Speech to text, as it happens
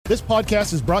This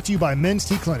podcast is brought to you by Men's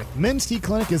T Clinic. Men's T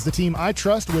Clinic is the team I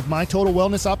trust with my total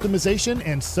wellness optimization,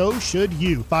 and so should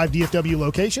you. 5 DFW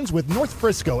locations with North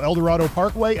Frisco, Eldorado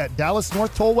Parkway at Dallas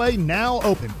North Tollway now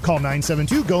open. Call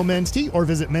 972-GO-MEN'S-T or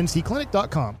visit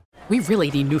mensteclinic.com. We really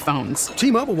need new phones.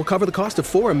 T-Mobile will cover the cost of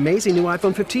 4 amazing new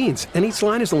iPhone 15s, and each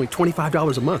line is only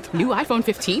 $25 a month. New iPhone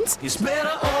 15s? It's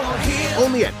better over here.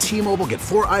 Only at T-Mobile, get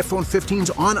 4 iPhone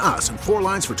 15s on us and 4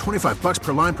 lines for $25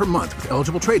 per line per month with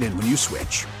eligible trade-in when you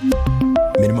switch.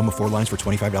 Minimum of 4 lines for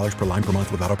 $25 per line per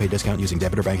month with autopay discount using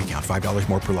debit or bank account. $5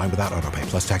 more per line without autopay,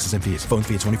 plus taxes and fees. Phone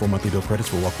fee at 24 monthly bill credits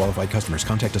for well-qualified customers.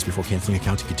 Contact us before canceling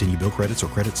account to continue bill credits or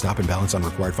credit stop and balance on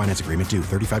required finance agreement due.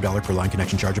 $35 per line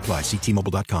connection charge applies. See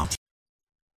T-Mobile.com.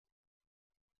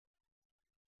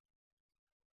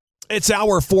 It's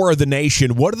hour 4 of the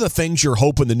nation. What are the things you're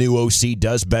hoping the new OC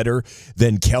does better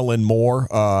than Kellen Moore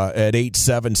at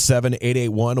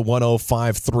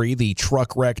 877-881-1053? The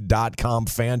truckwreck.com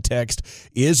fan text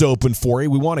is open for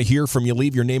you. We want to hear from you.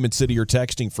 Leave your name and city you're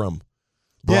texting from.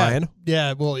 Brian?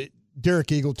 Yeah, well, Derek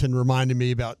Eagleton reminded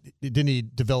me about, didn't he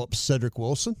develop Cedric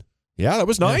Wilson? Yeah, that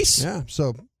was nice. Yeah,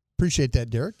 so appreciate that,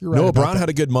 Derek. You're right. Noah Brown had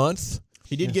a good month.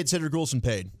 He did get Cedric Wilson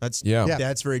paid. That's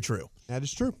very true. That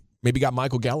is true. Maybe got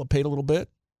Michael Gallup paid a little bit.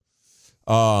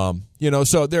 So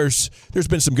there's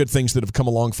been some good things that have come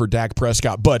along for Dak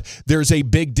Prescott, but there's a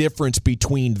big difference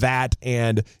between that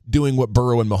and doing what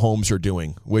Burrow and Mahomes are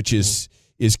doing, which is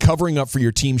covering up for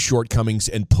your team's shortcomings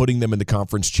and putting them in the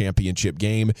conference championship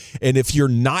game. And if you're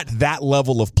not that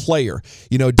level of player,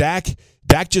 Dak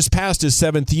just passed his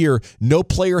 7th year. No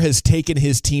player has taken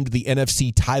his team to the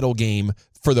NFC title game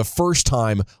for the first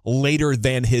time later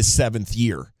than his 7th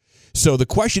year. So the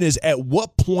question is, at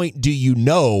what point do you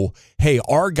know, hey,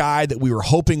 our guy that we were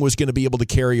hoping was going to be able to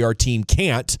carry our team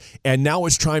can't, and now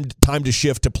it's time to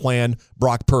shift to plan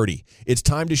Brock Purdy. It's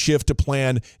time to shift to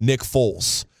plan Nick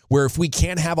Foles, where if we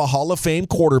can't have a Hall of Fame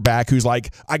quarterback who's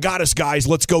like, I got us, guys,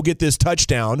 let's go get this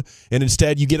touchdown, and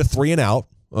instead you get a 3 and out,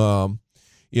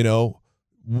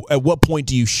 at what point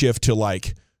do you shift to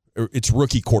it's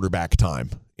rookie quarterback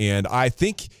time? And I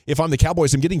think if I'm the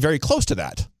Cowboys, I'm getting very close to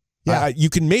that. Yeah, you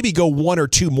can maybe go 1 or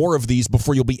 2 more of these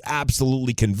before you'll be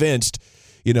absolutely convinced,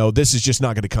 this is just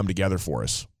not going to come together for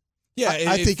us. Yeah,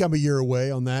 I think I'm a year away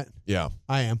on that. Yeah.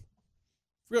 I am.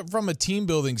 From a team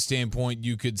building standpoint,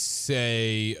 you could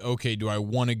say, okay, do I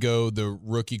want to go the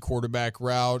rookie quarterback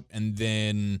route and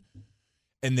then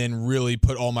really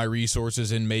put all my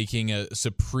resources in making a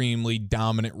supremely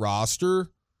dominant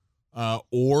roster?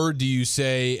 Or do you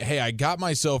say, hey, I got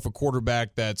myself a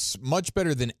quarterback that's much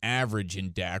better than average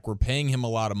in Dak. We're paying him a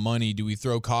lot of money. Do we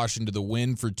throw caution to the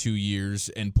wind for 2 years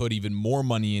and put even more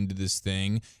money into this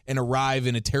thing and arrive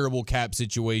in a terrible cap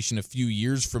situation a few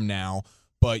years from now?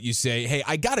 But you say, hey,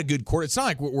 I got a good quarterback. It's not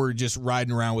like we're just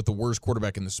riding around with the worst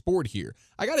quarterback in the sport here.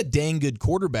 I got a dang good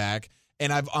quarterback,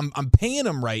 and I'm paying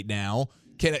him right now.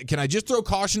 Can I just throw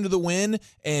caution to the wind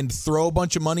and throw a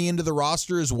bunch of money into the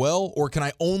roster as well? Or can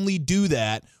I only do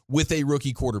that with a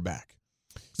rookie quarterback?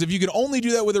 Because if you can only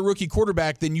do that with a rookie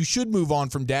quarterback, then you should move on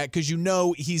from Dak because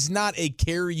he's not a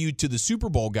carry you to the Super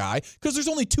Bowl guy because there's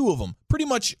only 2 of them. Pretty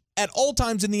much at all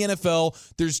times in the NFL,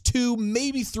 there's 2,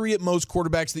 maybe 3 at most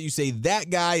quarterbacks that you say that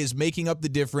guy is making up the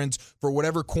difference for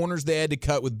whatever corners they had to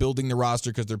cut with building the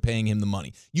roster because they're paying him the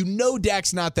money.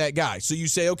 Dak's not that guy. So you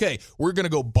say, okay, we're going to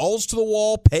go balls to the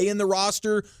wall, paying the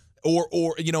roster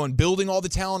or and building all the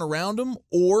talent around him,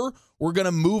 or we're going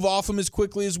to move off him as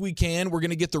quickly as we can. We're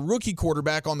going to get the rookie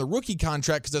quarterback on the rookie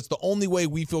contract because that's the only way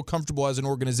we feel comfortable as an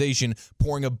organization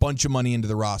pouring a bunch of money into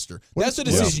the roster. That's a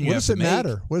decision you have to make.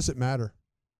 What does it matter?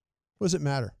 What does it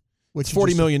matter? It's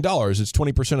 $40 million. It's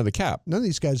 20% of the cap. None of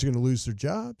these guys are going to lose their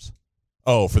jobs.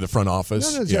 Oh, for the front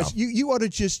office? None of these guys. You ought to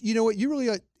just, you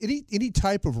really ought, any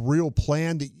type of real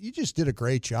plan, that you just did a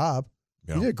great job.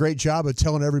 Yeah. You did a great job of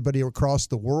telling everybody across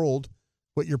the world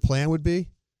what your plan would be.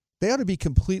 They ought to be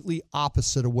completely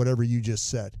opposite of whatever you just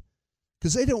said,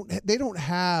 because they don't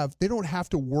have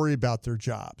to worry about their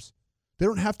jobs. They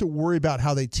don't have to worry about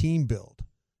how they team build.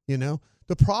 The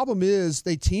problem is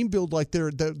they team build like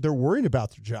they're worrying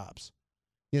about their jobs.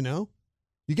 You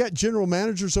got general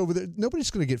managers over there. Nobody's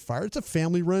going to get fired. It's a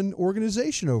family-run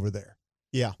organization over there.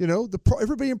 Yeah.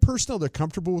 Everybody in personnel, they're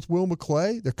comfortable with Will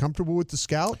McClay. They're comfortable with the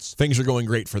scouts. Things are going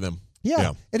great for them.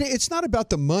 Yeah. And it's not about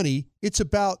the money. It's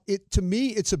about it. To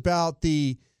me, it's about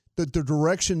the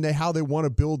direction how they want to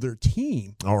build their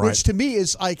team. All right. Which to me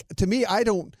is I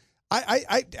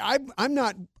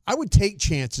would take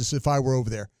chances if I were over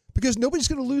there, because nobody's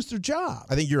going to lose their job.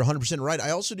 I think you're 100% right.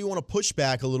 I also do want to push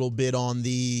back a little bit on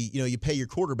you pay your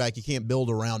quarterback, you can't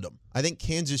build around him. I think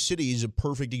Kansas City is a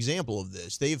perfect example of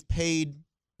this. They've paid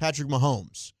Patrick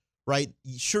Mahomes. right?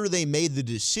 Sure, they made the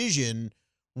decision,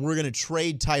 we're going to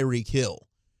trade Tyreek Hill,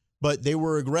 but they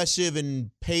were aggressive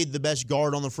and paid the best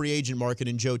guard on the free agent market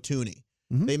in Joe Thuney.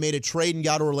 Mm-hmm. They made a trade and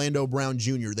got Orlando Brown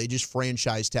Jr. They just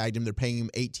franchise tagged him. They're paying him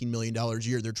 $18 million a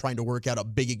year. They're trying to work out a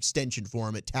big extension for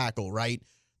him at tackle, right?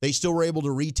 They still were able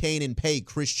to retain and pay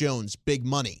Chris Jones big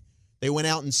money. They went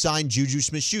out and signed Juju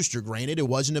Smith-Schuster. Granted, it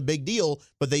wasn't a big deal,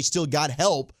 but they still got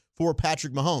help for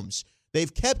Patrick Mahomes.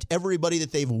 They've kept everybody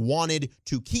that they've wanted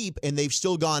to keep, and they've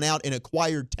still gone out and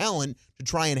acquired talent to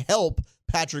try and help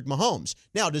Patrick Mahomes.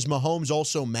 Now, does Mahomes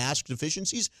also mask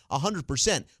deficiencies?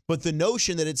 100%. But the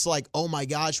notion that it's like, oh my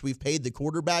gosh, we've paid the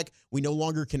quarterback, we no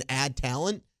longer can add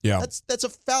talent, that's a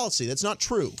fallacy. That's not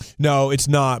true. No, it's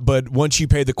not. But once you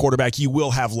pay the quarterback, you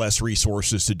will have less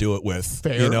resources to do it with.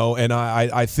 Fair. You know, and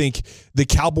I think the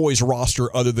Cowboys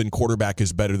roster, other than quarterback,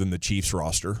 is better than the Chiefs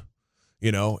roster.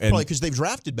 You know, and probably because they've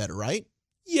drafted better, right?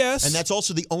 Yes. And that's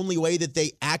also the only way that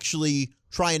they actually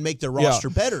try and make their roster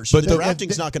better. So the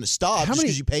drafting's not going to stop just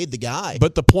because you paid the guy.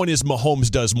 But the point is Mahomes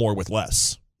does more with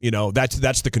less. You know,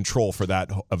 that's the control for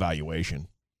that evaluation.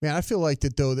 Man, I feel like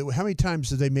that, though. How many times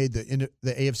have they made the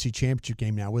AFC Championship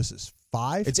game now? Was this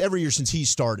 5? It's every year since he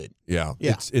started. Yeah.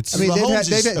 It's I mean,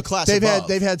 Mahomes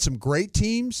they've had some great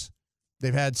teams.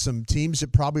 They've had some teams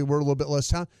that probably were a little bit less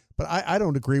talented. But I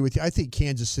don't agree with you. I think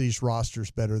Kansas City's roster is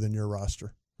better than your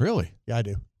roster. Really? Yeah, I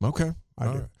do. Okay.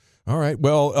 I do. All right.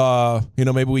 Well,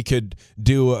 maybe we could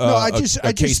do a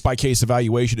case-by-case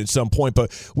evaluation at some point.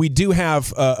 But we do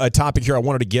have a topic here I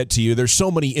wanted to get to you. There's so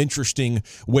many interesting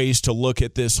ways to look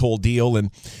at this whole deal.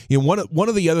 And one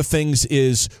of the other things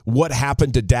is what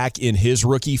happened to Dak in his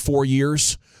rookie 4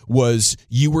 years was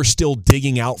you were still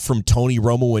digging out from Tony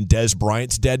Romo and Dez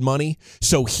Bryant's dead money.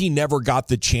 So he never got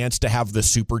the chance to have the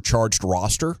supercharged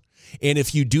roster. And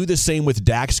if you do the same with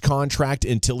Dak's contract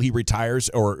until he retires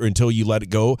or until you let it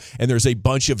go and there's a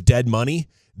bunch of dead money,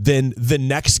 then the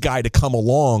next guy to come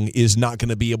along is not going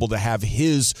to be able to have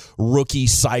his rookie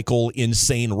cycle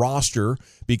insane roster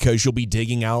because you'll be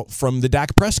digging out from the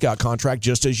Dak Prescott contract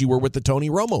just as you were with the Tony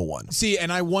Romo one. See,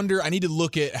 and I wonder, I need to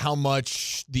look at how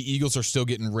much the Eagles are still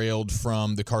getting railed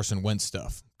from the Carson Wentz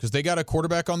stuff. Because they got a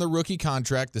quarterback on the rookie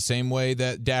contract the same way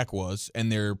that Dak was,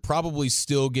 and they're probably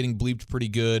still getting bleeped pretty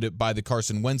good by the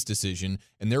Carson Wentz decision,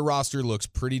 and their roster looks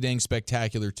pretty dang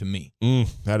spectacular to me.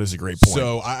 That is a great point.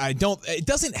 So it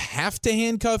doesn't have to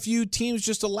handcuff you. Teams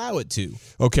just allow it to.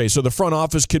 Okay, so the front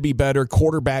office could be better.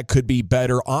 Quarterback could be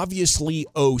better. Obviously,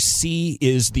 OC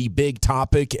is the big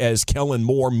topic as Kellen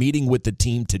Moore meeting with the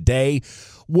team today.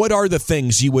 What are the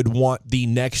things you would want the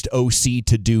next OC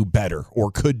to do better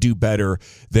or could do better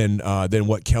than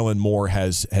what Kellen Moore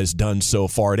has done so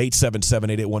far? At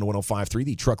 877-881-1053,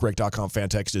 the truckwreck.com fan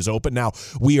text is open. Now,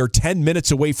 we are 10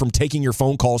 minutes away from taking your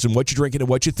phone calls and what you're drinking and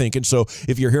what you're thinking. So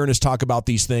if you're hearing us talk about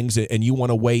these things and you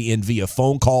want to weigh in via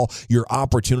phone call, your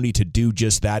opportunity to do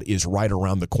just that is right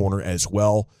around the corner as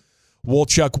well. Well,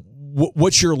 Chuck,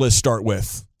 what's your list start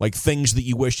with? Like things that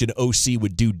you wished an OC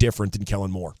would do different than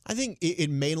Kellen Moore? I think it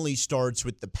mainly starts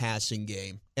with the passing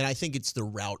game, and I think it's the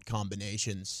route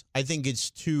combinations. I think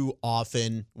it's too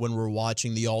often when we're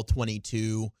watching the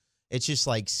All-22, it's just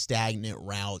like stagnant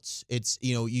routes. It's,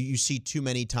 you see too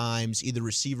many times either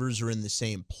receivers are in the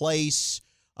same place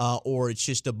or it's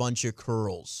just a bunch of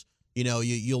curls.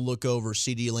 You'll look over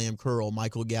CeeDee Lamb curl,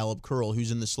 Michael Gallup curl,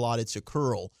 who's in the slot, it's a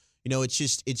curl. It's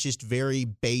just very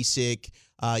basic.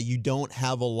 You don't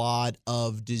have a lot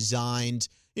of designed,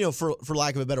 for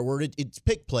lack of a better word, it's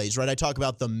pick plays, right? I talk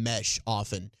about the mesh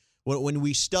often. When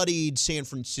we studied San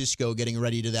Francisco getting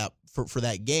ready to for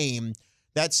that game,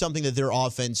 that's something that their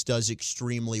offense does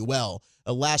extremely well.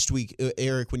 Last week,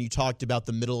 Eric, when you talked about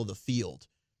the middle of the field,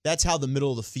 that's how the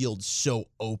middle of the field's so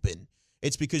open.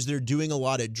 It's because they're doing a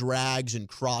lot of drags and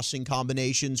crossing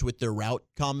combinations with their route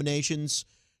combinations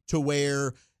to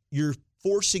where you're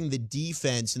forcing the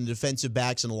defense and the defensive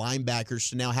backs and linebackers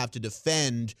to now have to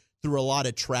defend through a lot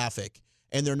of traffic,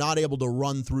 and they're not able to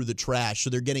run through the trash, so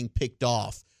they're getting picked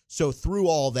off. So through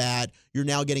all that, you're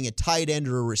now getting a tight end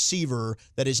or a receiver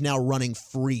that is now running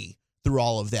free through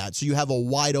all of that. So you have a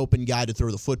wide open guy to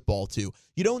throw the football to.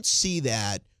 You don't see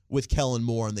that with Kellen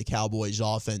Moore and the Cowboys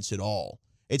offense at all.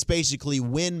 It's basically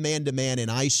win man-to-man in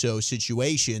ISO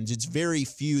situations. It's very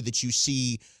few that you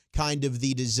see kind of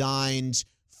the designed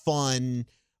fun,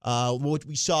 what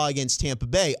we saw against Tampa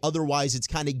Bay. Otherwise, it's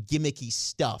kind of gimmicky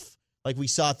stuff like we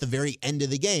saw at the very end of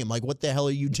the game. Like, what the hell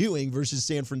are you doing versus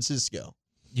San Francisco?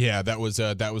 Yeah, that was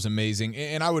amazing.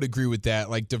 And I would agree with that.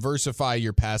 Like, diversify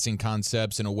your passing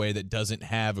concepts in a way that doesn't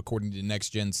have, according to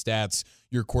Next Gen Stats,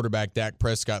 your quarterback Dak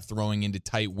Prescott throwing into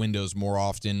tight windows more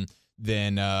often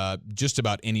than just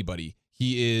about anybody.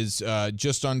 He is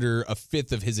just under a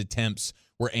fifth of his attempts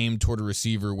were aimed toward a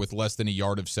receiver with less than a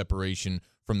yard of separation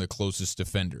from the closest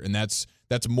defender, and that's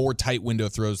more tight window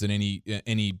throws than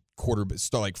any quarterback,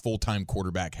 like full-time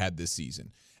quarterback, had this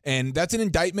season. And that's an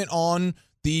indictment on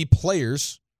the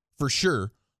players for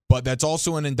sure, but that's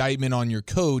also an indictment on your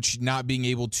coach not being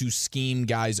able to scheme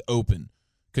guys open,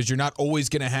 because you're not always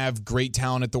going to have great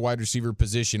talent at the wide receiver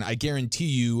position. I guarantee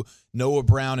you Noah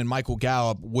Brown and Michael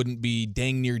Gallup wouldn't be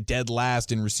dang near dead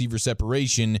last in receiver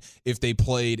separation if they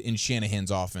played in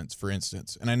Shanahan's offense, for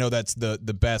instance. And I know that's the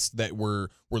best that we're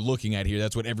looking at here.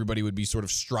 That's what everybody would be sort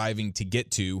of striving to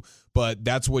get to, but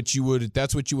that's what you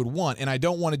would want. And I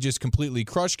don't want to just completely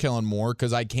crush Kellen Moore,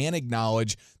 because I can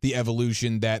acknowledge the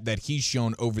evolution that he's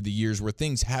shown over the years where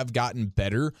things have gotten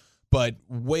better. But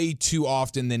way too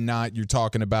often than not, you're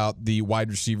talking about the wide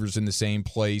receivers in the same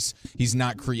place. He's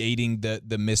not creating the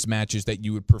mismatches that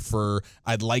you would prefer.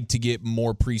 I'd like to get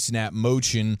more pre-snap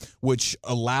motion, which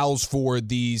allows for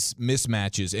these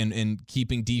mismatches and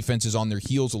keeping defenses on their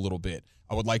heels a little bit.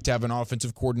 I would like to have an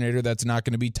offensive coordinator that's not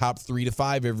going to be top 3 to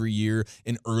 5 every year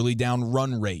in early down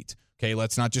run rate. Okay,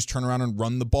 let's not just turn around and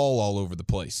run the ball all over the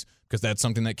place, because that's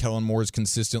something that Kellen Moore has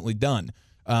consistently done.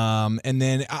 And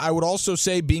then I would also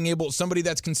say somebody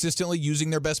that's consistently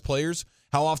using their best players.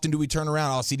 How often do we turn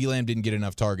around? Oh, CeeDee Lamb didn't get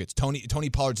enough targets. Tony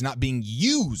Pollard's not being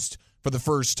used for the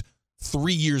first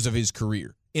 3 years of his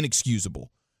career.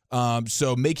 Inexcusable.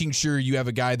 So making sure you have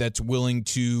a guy that's willing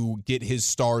to get his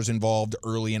stars involved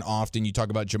early and often. You talk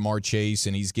about Jamar Chase,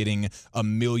 and he's getting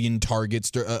 1 million targets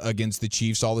against the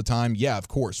Chiefs all the time. Yeah, of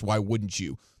course. Why wouldn't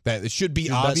you? That it should be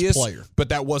your obvious, but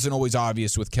that wasn't always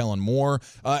obvious with Kellen Moore.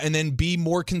 And then be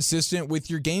more consistent with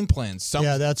your game plans.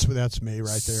 That's me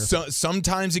right there. So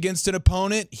sometimes against an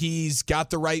opponent, he's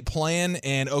got the right plan,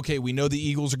 and okay, we know the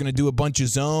Eagles are going to do a bunch of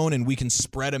zone, and we can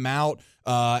spread them out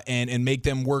and make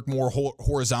them work more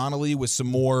horizontally with some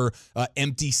more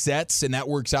empty sets, and that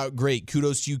works out great.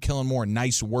 Kudos to you, Kellen Moore.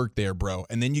 Nice work there, bro.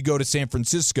 And then you go to San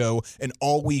Francisco, and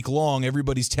all week long,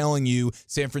 everybody's telling you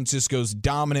San Francisco's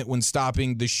dominant when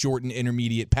stopping the short and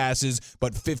intermediate passes,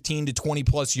 but 15 to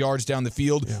 20-plus yards down the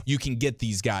field, you can get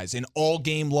these guys. And all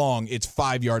game long, it's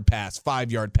 5-yard pass,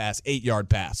 5-yard pass, 8-yard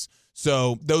pass.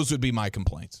 So those would be my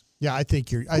complaints. Yeah, I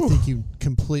think you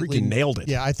completely freaking nailed it.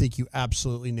 Yeah, I think you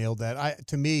absolutely nailed that.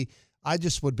 To me, I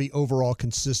just would be overall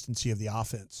consistency of the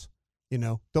offense.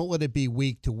 Don't let it be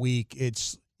week to week.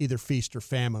 It's either feast or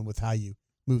famine with how you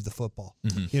move the football.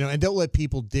 Mm-hmm. And don't let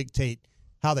people dictate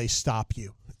how they stop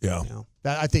you. Yeah.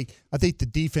 I think the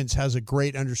defense has a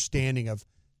great understanding of,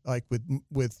 like,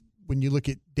 with when you look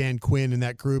at Dan Quinn and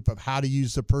that group, of how to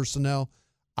use the personnel.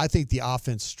 I think the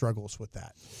offense struggles with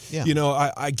that. Yeah.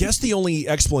 I guess the only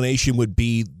explanation would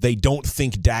be they don't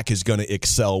think Dak is going to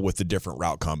excel with the different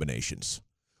route combinations.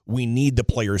 We need the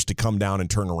players to come down and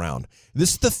turn around.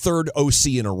 This is the third OC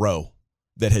in a row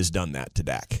that has done that to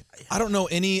Dak. I don't know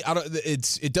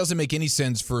it doesn't make any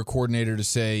sense for a coordinator to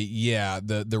say,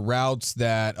 the routes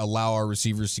that allow our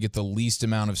receivers to get the least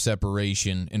amount of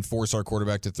separation and force our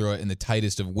quarterback to throw it in the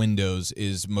tightest of windows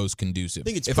is most conducive.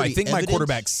 If I think my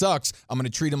quarterback sucks, I'm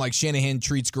going to treat him like Shanahan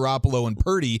treats Garoppolo and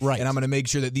Purdy, and I'm going to make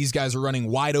sure that these guys are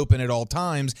running wide open at all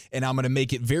times, and I'm going to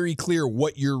make it very clear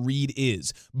what your read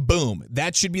is. Boom.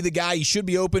 That should be the guy. He should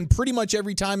be open pretty much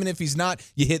every time, and if he's not,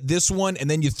 you hit this one, and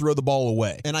then you throw the ball away.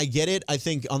 And I get it. I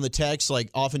think on the text, like,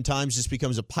 oftentimes this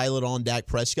becomes a pilot on Dak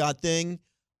Prescott thing.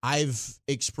 I've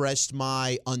expressed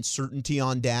my uncertainty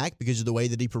on Dak because of the way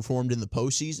that he performed in the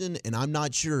postseason, and I'm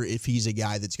not sure if he's a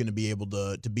guy that's going to be able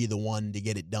to be the one to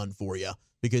get it done for you,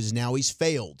 because now he's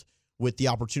failed with the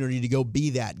opportunity to go be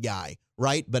that guy,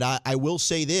 right? But I will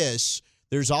say this,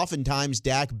 there's oftentimes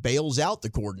Dak bails out the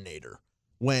coordinator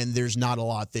when there's not a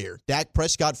lot there. Dak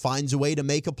Prescott finds a way to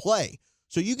make a play.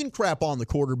 So you can crap on the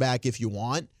quarterback if you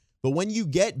want, but when you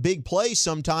get big plays,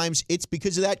 sometimes it's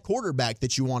because of that quarterback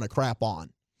that you want to crap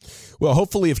on. Well,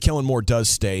 hopefully if Kellen Moore does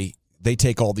stay, they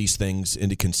take all these things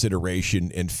into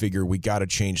consideration and figure we got to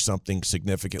change something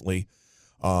significantly.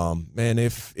 And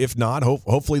if not,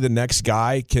 hopefully the next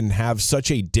guy can have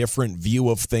such a different view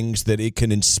of things that it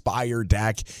can inspire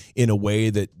Dak in a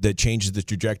way that changes the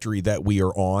trajectory that we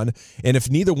are on. And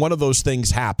if neither one of those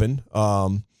things happen,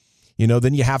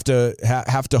 then you have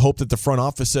to hope that the front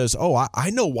office says, I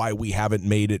know why we haven't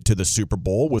made it to the Super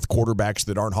Bowl with quarterbacks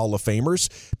that aren't Hall of Famers,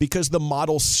 because the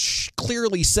model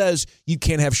clearly says you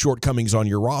can't have shortcomings on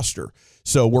your roster.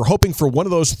 So we're hoping for one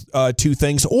of those two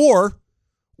things, or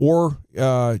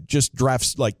just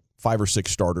drafts like 5 or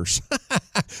 6 starters.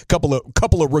 couple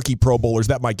of rookie Pro Bowlers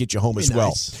that might get you home as well.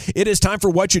 Nice. It is time for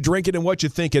What You Drinking and What You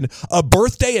Thinking, a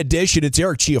birthday edition. It's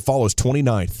Eric Chiafalo's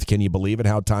 29th. Can you believe it?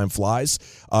 How time flies?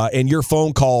 And your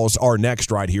phone calls are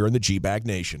next right here in the G-Bag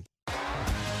Nation.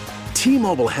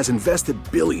 T-Mobile has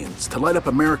invested billions to light up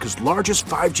America's largest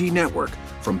 5G network,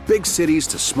 from big cities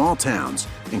to small towns,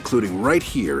 including right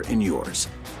here in yours.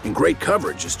 And great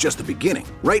coverage is just the beginning.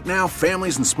 Right now,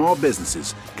 families and small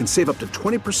businesses can save up to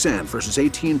 20% versus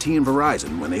AT&T and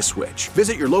Verizon when they switch.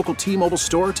 Visit your local T-Mobile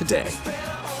store today.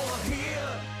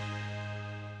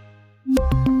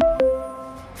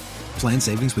 Plan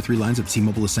savings with 3 lines of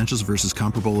T-Mobile Essentials versus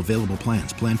comparable available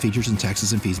plans. Plan features and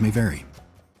taxes and fees may vary.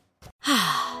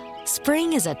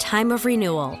 Spring is a time of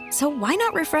renewal, so why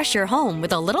not refresh your home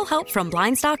with a little help from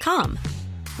Blinds.com?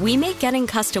 We make getting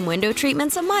custom window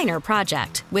treatments a minor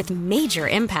project with major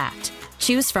impact.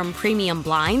 Choose from premium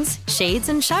blinds, shades,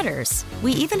 and shutters.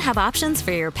 We even have options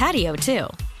for your patio, too.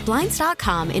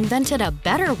 Blinds.com invented a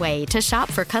better way to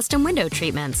shop for custom window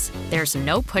treatments. There's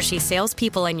no pushy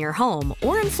salespeople in your home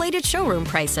or inflated showroom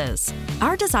prices.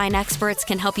 Our design experts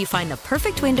can help you find the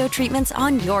perfect window treatments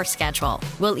on your schedule.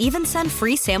 We'll even send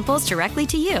free samples directly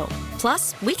to you.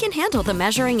 Plus, we can handle the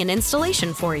measuring and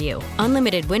installation for you.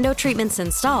 Unlimited window treatments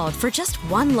installed for just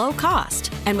one low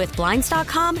cost. And with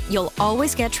Blinds.com, you'll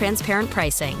always get transparent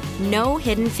pricing. No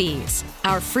hidden fees.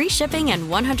 Our free shipping and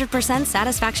 100%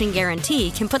 satisfaction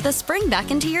guarantee can put the spring back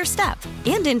into your step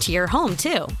and into your home,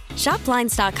 too. Shop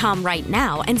Blinds.com right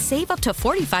now and save up to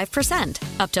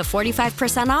 45%. Up to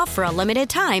 45% off for a limited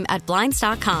time at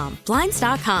Blinds.com.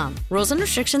 Blinds.com. Rules and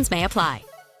restrictions may apply.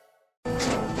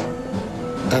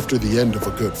 After the end of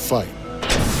a good fight,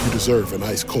 you deserve an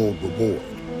ice-cold reward.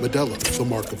 Modelo is the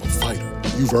mark of a fighter.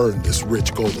 You've earned this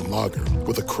rich golden lager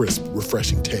with a crisp,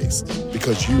 refreshing taste.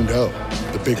 Because you know,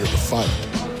 the bigger the fight,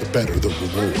 the better the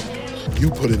reward. You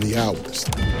put in the hours,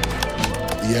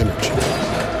 the energy,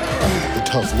 the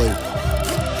tough labor.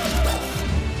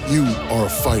 You are a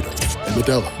fighter, and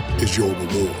Modelo is your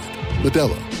reward.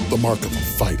 Modelo, the mark of a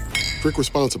fighter. Drink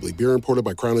responsibly. Beer imported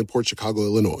by Crown Imports, Chicago,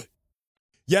 Illinois.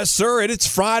 Yes, sir. It's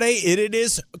Friday. It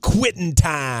is quitting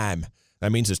time.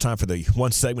 That means it's time for the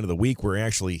one segment of the week we're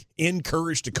actually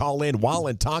encouraged to call in while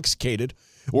intoxicated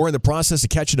or in the process of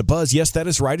catching a buzz. Yes, that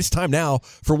is right. It's time now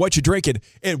for What You Drinking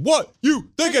and What You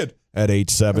Thinking at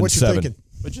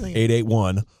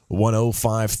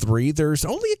 877-881-1053. There's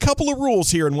only a couple of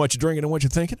rules here in What You Drinking and What You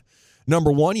Thinking.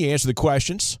 Number 1, you answer the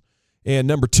questions. And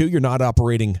number 2, you're not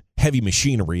operating heavy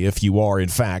machinery if you are, in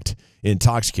fact,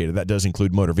 intoxicated. That does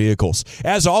include motor vehicles.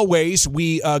 As always,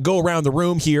 we go around the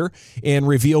room here and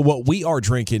reveal what we are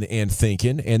drinking and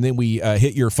thinking, and then we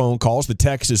hit your phone calls. The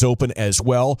text is open as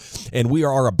well, and we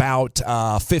are about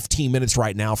 15 minutes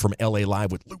right now from LA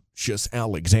Live with Lucius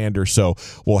Alexander, so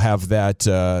we'll have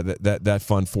that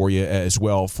fun for you as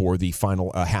well for the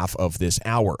final half of this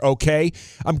hour. Okay,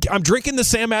 I'm drinking the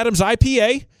Sam Adams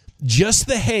IPA. Just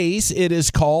the Haze, it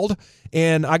is called,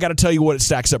 and I got to tell you what, it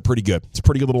stacks up pretty good. It's a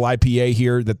pretty good little IPA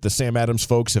here that the Sam Adams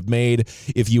folks have made.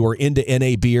 If you are into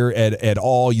NA beer at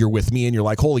all, you're with me, and you're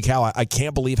like, holy cow, I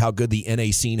can't believe how good the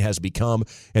NA scene has become,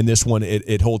 and this one,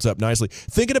 it holds up nicely.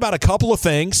 Thinking about a couple of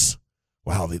things.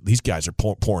 Wow, these guys are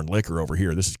pouring liquor over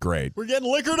here. This is great. We're getting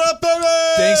liquored up, baby!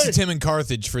 Thanks to Tim and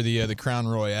Carthage for the Crown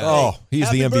Royale. Oh, he's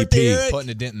the MVP. Putting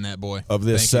a dent in that boy. Of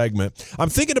this segment. I'm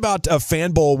thinking about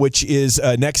Fan Bowl, which is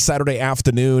next Saturday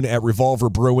afternoon at Revolver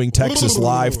Brewing, Texas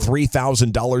Live.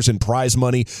 $3,000 in prize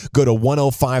money. Go to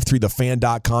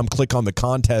 1053thefan.com, click on the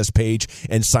contest page,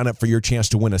 and sign up for your chance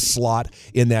to win a slot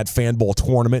in that Fan Bowl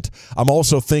tournament. I'm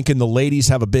also thinking the ladies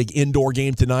have a big indoor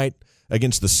game tonight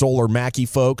against the Solar Mackey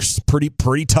folks.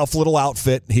 Pretty tough little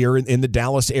outfit here in the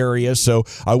Dallas area, so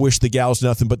I wish the gals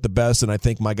nothing but the best, and I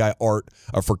thank my guy Art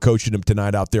for coaching them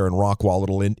tonight out there in Rockwall.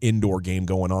 Little indoor game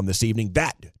going on this evening.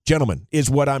 That, gentlemen, is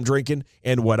what I'm drinking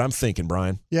and what I'm thinking,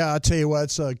 Brian. Yeah, I'll tell you what,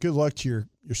 it's good luck to your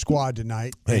squad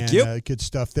tonight. Thank you. Good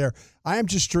stuff there. I am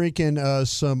just drinking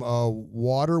some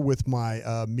water with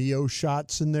my Mio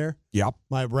shots in there. Yep.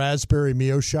 My raspberry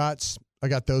Mio shots. I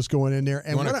got those going in there.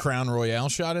 And you want a Crown Royale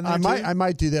shot in there? I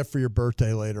might do that for your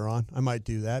birthday later on. I might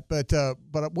do that. But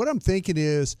what I'm thinking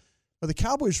is, are the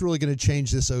Cowboys really going to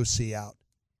change this OC out?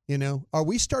 You know, are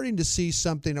we starting to see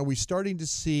something? Are we starting to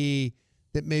see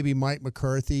that maybe Mike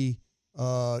McCarthy,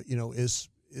 is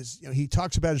he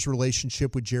talks about his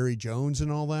relationship with Jerry Jones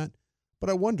and all that. But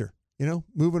I wonder,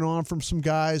 moving on from some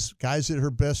guys that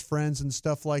are best friends and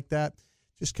stuff like that,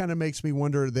 just kind of makes me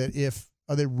wonder that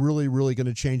are they really, really going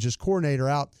to change this coordinator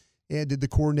out? And did the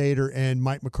coordinator and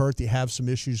Mike McCarthy have some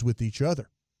issues with each other?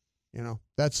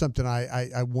 That's something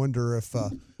I wonder if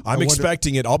I'm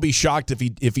expecting it. I'll be shocked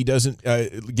if he doesn't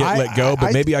get let go,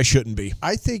 but maybe I shouldn't be.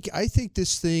 I think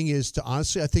this thing is I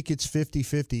think it's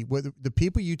 50-50. Whether the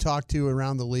people you talk to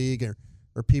around the league or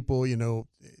people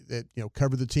that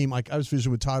cover the team, like I was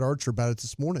visiting with Todd Archer about it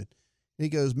this morning. And he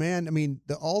goes, "Man, I mean,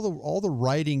 all the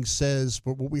writing says,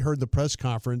 but what we heard in the press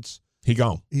conference,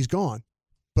 he's gone.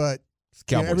 But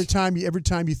every time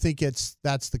you think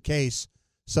that's the case,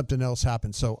 something else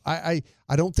happens. So I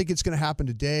don't think it's going to happen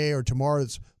today or tomorrow.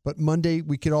 But Monday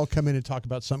we could all come in and talk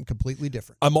about something completely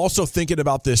different. I'm also thinking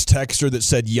about this texter that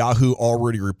said Yahoo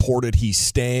already reported he's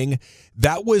staying.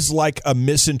 That was like a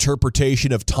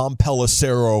misinterpretation of Tom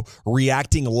Pelissero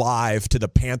reacting live to the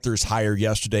Panthers hire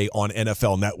yesterday on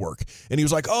NFL Network. And he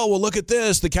was like, oh, well, look at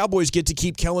this. The Cowboys get to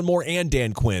keep Kellen Moore and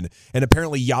Dan Quinn. And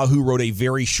apparently Yahoo wrote a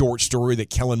very short story that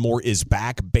Kellen Moore is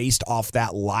back based off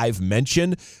that live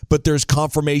mention, but there's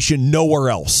confirmation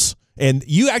nowhere else. And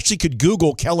you actually could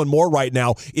Google Kellen Moore right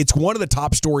now. It's one of the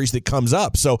top stories that comes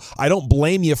up. So I don't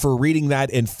blame you for reading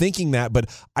that and thinking that, but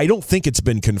I don't think it's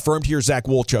been confirmed. Here's Zach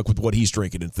Wolchuk with what he's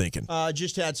drinking and thinking.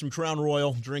 Just had some Crown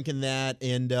Royal, drinking that,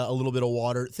 and a little bit of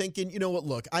water. Thinking, you know what,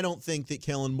 look, I don't think that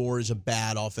Kellen Moore is a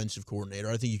bad offensive coordinator.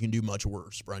 I think you can do much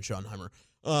worse, Brian Schottenheimer,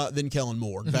 than Kellen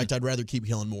Moore. In fact, I'd rather keep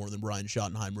Kellen Moore than Brian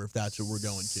Schottenheimer if that's what we're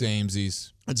going to.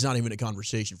 Samesies. It's not even a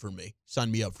conversation for me. Sign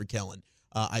me up for Kellen.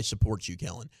 I support you,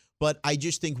 Kellen. But I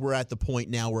just think we're at the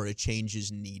point now where a change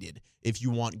is needed. If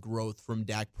you want growth from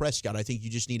Dak Prescott, I think you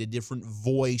just need a different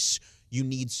voice. You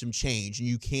need some change, and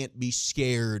you can't be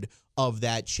scared of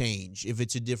that change. If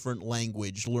it's a different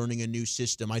language, learning a new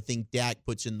system, I think Dak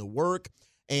puts in the work,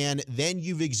 and then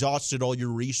you've exhausted all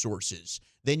your resources.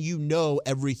 Then you know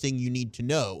everything you need to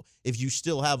know. If you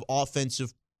still have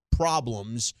offensive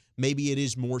problems, maybe it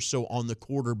is more so on the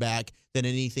quarterback than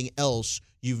anything else.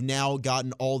 You've now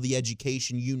gotten all the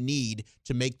education you need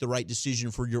to make the right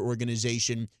decision for your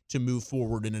organization to move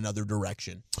forward in another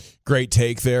direction. Great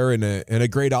take there, and a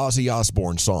great Ozzy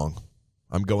Osbourne song.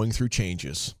 I'm going through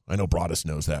changes. I know Broadus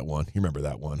knows that one. You remember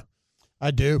that one? I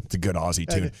do. It's a good Ozzy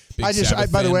tune. By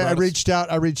the way, I reached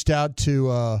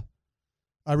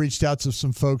out to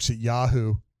some folks at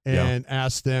Yahoo and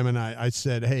asked them, and I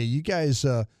said, hey, you guys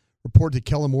report that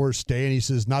Kellen Moore is staying? He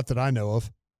says, not that I know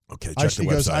of. Okay, check the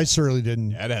website. Goes, I certainly didn't.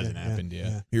 That hasn't happened yet.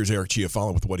 Yeah. Here's Eric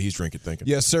Chiafalo with what he's drinking, thinking.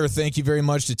 Yes, sir. Thank you very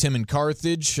much to Tim in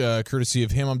Carthage. Courtesy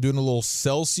of him, I'm doing a little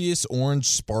Celsius Orange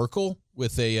Sparkle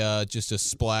with just a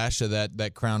splash of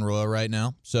that Crown Royal right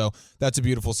now. So that's a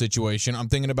beautiful situation. I'm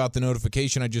thinking about the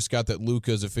notification I just got that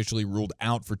Luka is officially ruled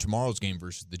out for tomorrow's game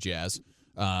versus the Jazz.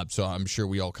 So I'm sure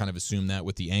we all kind of assume that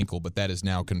with the ankle, but that is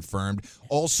now confirmed.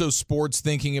 Also, sports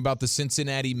thinking about the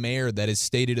Cincinnati mayor that has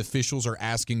stated officials are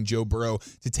asking Joe Burrow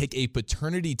to take a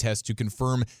paternity test to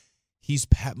confirm he's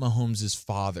Pat Mahomes'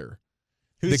 father.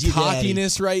 Who's the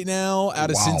cockiness right now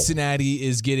out of Cincinnati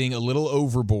is getting a little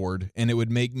overboard, and it would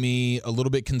make me a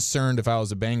little bit concerned if I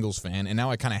was a Bengals fan, and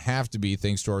now I kind of have to be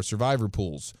thanks to our survivor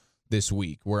pools this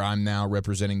week, where I'm now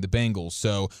representing the Bengals.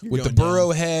 So with the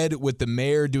Burrow head, with the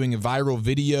mayor doing a viral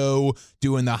video,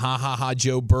 doing the ha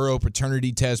Joe Burrow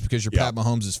paternity test because you're Pat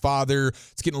Mahomes' father,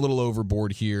 it's getting a little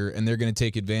overboard here, and they're going to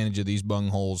take advantage of these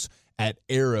bungholes at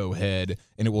Arrowhead,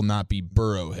 and it will not be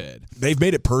Burrowhead. They've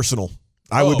made it personal.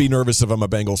 I would be nervous if I'm a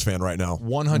Bengals fan right now.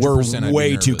 100%. We're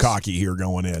way too cocky here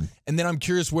going in. And then I'm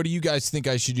curious, what do you guys think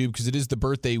I should do? Because it is the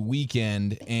birthday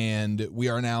weekend, and we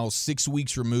are now 6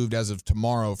 weeks removed as of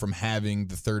tomorrow from having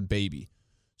the third baby.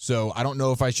 So I don't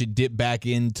know if I should dip back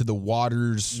into the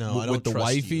waters with the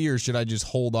wifey, or should I just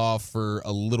hold off for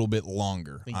a little bit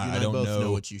longer? I don't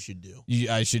know what you should do.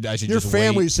 I should Your just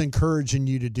family's encouraging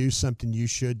you to do something you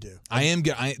should do.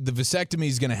 The vasectomy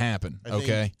is going to happen,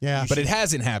 okay? Yeah. But it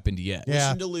hasn't happened yet.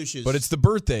 Listen to Lucius. But it's the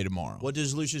birthday tomorrow. What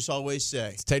does Lucius always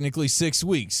say? It's technically 6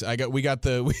 weeks. We got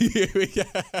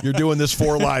You're doing this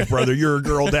for life, brother. You're a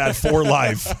girl dad for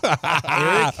life.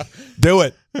 Eric, do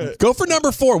it. Go for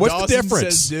number 4. What's Dawson the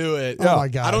difference? Says do it. Oh my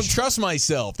gosh. I don't trust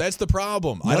myself. That's the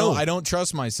problem. No. I don't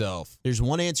trust myself. There's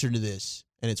one answer to this,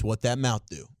 and it's what that mouth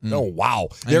do. Oh, wow.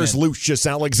 There's Lucius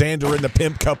Alexander in the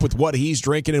Pimp Cup with what he's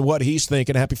drinking and what he's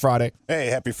thinking. Happy Friday. Hey,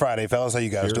 happy Friday, fellas. How you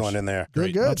guys doing in there?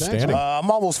 Good. Outstanding. I'm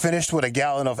almost finished with a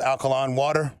gallon of alkaline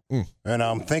water, and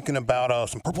I'm thinking about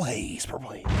some Purple Haze.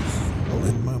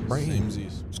 In my brain.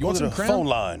 Let's go to the phone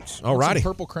lines. All righty.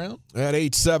 Purple Crown? At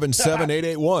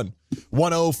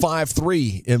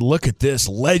 877-881-1053. And look at this.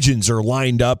 Legends are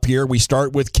lined up here. We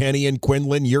start with Kenny and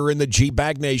Quinlan. You're in the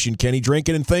G-Bag Nation. Kenny,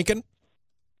 drinking and thinking?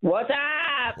 What's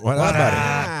up? What up,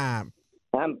 buddy?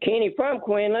 I'm Kenny from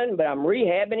Quinlan, but I'm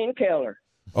rehabbing in Keller.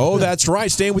 Oh, that's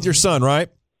right. Staying with your son, right?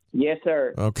 Yes,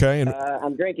 sir. Okay. And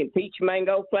I'm drinking peach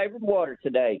mango flavored water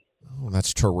today. oh,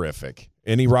 that's terrific.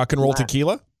 Any rock and roll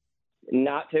tequila?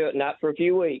 Not for a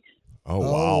few weeks. Oh,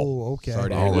 wow. Oh, okay. Sorry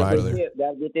to All hear that, right. brother.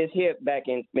 Got to get this hip back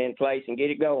in place and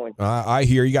get it going. I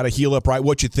hear you got to heal up right.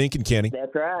 What you thinking, Kenny?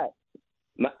 That's right.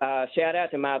 Shout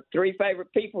out to my 3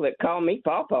 favorite people that call me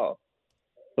Pawpaw.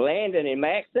 Landon and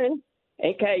Maxon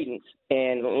and Cadence.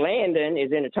 And Landon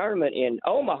is in a tournament in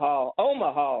Omaha,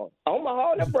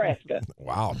 Nebraska.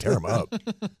 Wow, tear him up.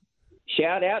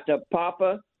 Shout out to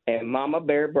Papa and Mama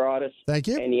Bear Broadus. Thank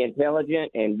you. And the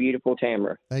intelligent and beautiful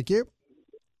Tamara. Thank you.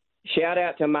 Shout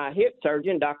out to my hip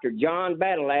surgeon, Dr. John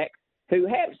Badalak, who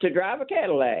happens to drive a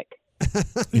Cadillac.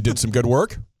 You did some good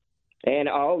work? And,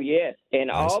 oh, yes. And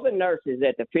Nice. all the nurses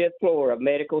at the 5th floor of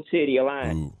Medical City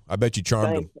Alliance. Ooh, I bet you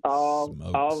charmed Thanks him.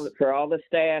 for all the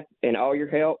staff and all your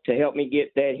help to help me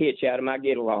get that hitch out of my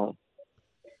get-along.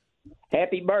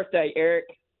 Happy birthday, Eric.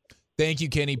 Thank you,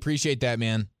 Kenny. Appreciate that,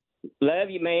 man.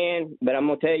 Love you, man. But I'm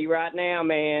going to tell you right now,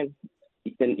 man,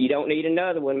 you don't need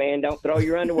another one, man. Don't throw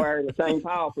your underwear in the same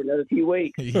pile for another few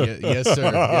weeks. Yes,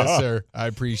 sir. Yes, sir. I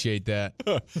appreciate that.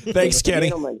 Thanks, Kenny.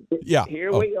 Gentlemen, Yeah.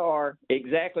 Here we are,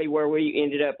 exactly where we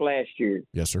ended up last year.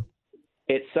 Yes, sir.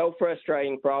 It's so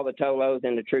frustrating for all the Tolos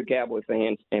and the true Cowboy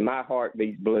fans, and my heart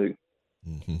beats blue.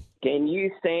 Mm-hmm. Can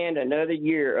you stand another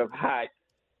year of hype?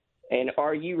 And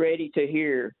are you ready to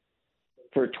hear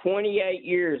for 28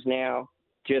 years now,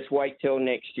 just wait till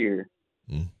next year?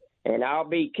 And I'll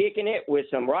be kicking it with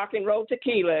some rock and roll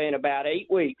tequila in about 8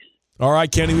 weeks. All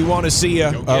right, Kenny, we want to see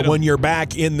you when you're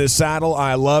back in the saddle.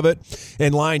 I love it.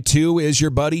 And line 2 is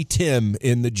your buddy Tim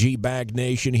in the G-Bag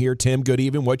Nation here. Tim, good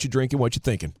evening. What you drinking? What you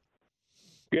thinking?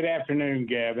 Good afternoon,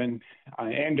 Gavin,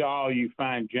 and to all you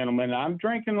fine gentlemen. I'm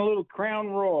drinking a little Crown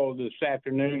Royal this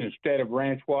afternoon instead of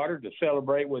ranch water to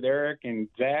celebrate with Eric and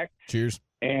Zach. Cheers.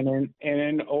 And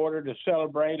in order to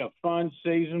celebrate a fun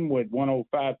season with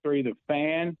 105.3 The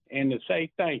Fan and to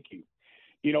say thank you.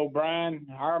 You know, Brian,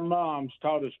 our moms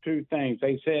taught us 2 things.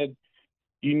 They said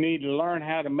you need to learn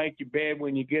how to make your bed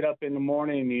when you get up in the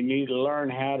morning, and you need to learn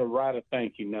how to write a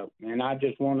thank you note. And I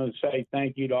just wanted to say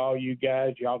thank you to all you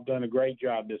guys. Y'all have done a great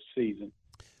job this season.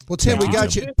 Well, Tim, we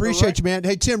got you. Appreciate you, man.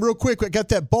 Hey, Tim, real quick, I got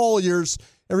that ball of yours.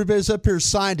 Everybody's up here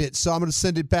signed it, so I'm going to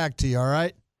send it back to you, all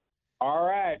right? All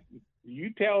right.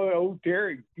 You tell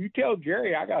Jerry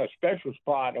I got a special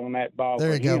spot on that ball.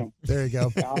 There you for go. him. There you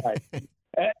go. All right.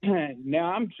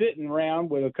 Now I'm sitting around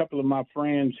with a couple of my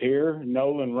friends here,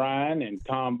 Nolan Ryan and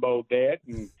Tom Bodette.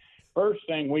 And first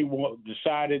thing we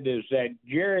decided is that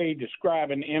Jerry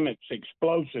describing Emmett's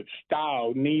explosive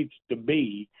style needs to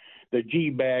be the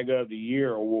G-Bag of the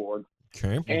Year award.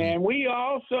 Okay. And we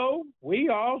also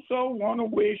want to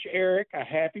wish Eric a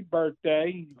happy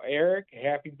birthday. Eric,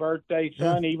 happy birthday,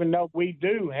 son, even though we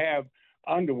do have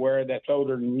underwear that's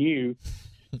older than you.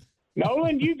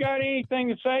 Nolan, you got anything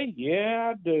to say?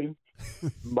 Yeah, I do.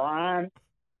 Brian,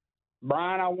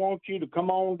 I want you to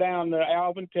come on down to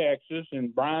Alvin, Texas,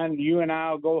 and Brian, you and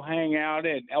I will go hang out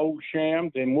at Old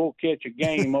Shams, and we'll catch a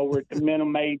game over at the Minute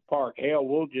Maid Park. Hell,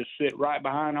 we'll just sit right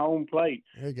behind home plate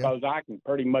because I can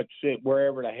pretty much sit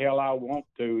wherever the hell I want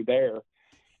to there.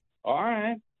 All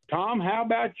right. Tom, how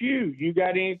about you? You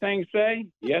got anything to say?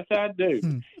 Yes, I do.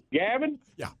 Gavin?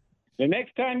 Yeah. The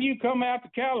next time you come out to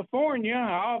California,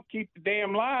 I'll keep the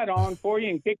damn light on for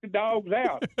you and kick the dogs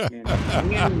out.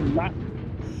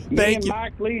 Me and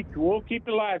Mike Leach, we'll keep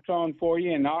the lights on for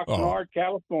you in Oxnard,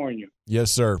 California.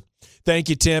 Yes, sir. Thank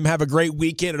you, Tim. Have a great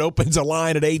weekend. It opens a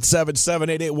line at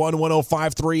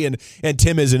 877-881-1053, and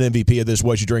Tim is an MVP of this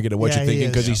What You Drinking and What You Thinking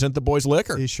because he sent the boys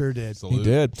liquor. He sure did. He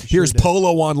did. Here's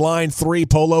Polo on line 3.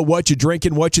 Polo, what you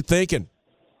drinking? What you thinking?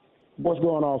 What's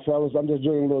going on, fellas? I'm just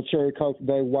drinking a little cherry coke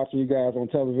today, watching you guys on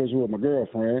television with my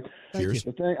girlfriend. Cheers.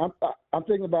 The thing, I'm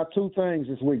thinking about 2 things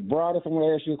this week. Broadus, I'm going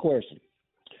to ask you a question.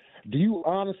 Do you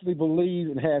honestly believe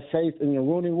and have faith in the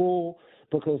Rooney Rule?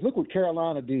 Because look what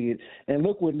Carolina did, and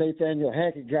look what Nathaniel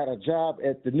Hackett got a job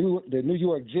at the New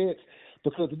York Jets.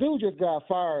 Because the dude just got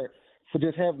fired for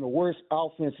just having the worst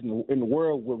offense in the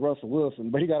world with Russell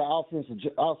Wilson, but he got an offensive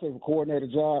coordinator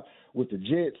job with the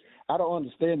Jets. I don't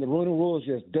understand. The Rooney Rule is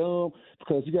just dumb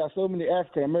because you got so many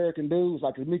African-American dudes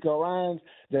like D'Amico Ryans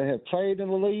that have played in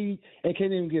the league and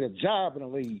can't even get a job in the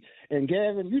league. And,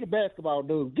 Gavin, you the basketball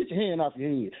dude. Get your hand off your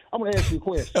head. I'm going to ask you a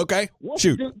question. Okay,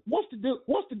 shoot. What's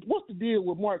the deal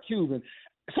with Mark Cuban?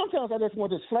 Sometimes I just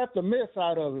want to slap the mess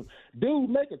out of him. Dude,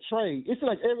 make a trade. It's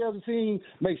like every other team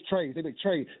makes trades. They make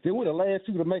trades. Then we're the last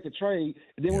 2 to make a trade.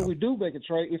 And then when we do make a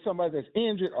trade, it's somebody that's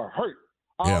injured or hurt.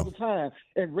 all the time.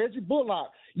 And Reggie Bullock,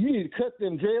 you need to cut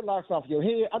them dreadlocks off your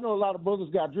head. I know a lot of brothers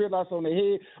got dreadlocks on their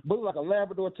head, but look like a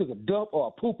Labrador took a dump or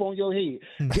a poop on your head.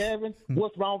 Gavin,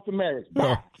 what's wrong with the marriage?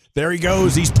 There he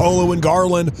goes. He's Polo and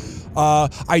Garland.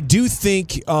 I do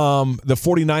think the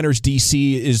 49ers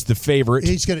DC is the favorite.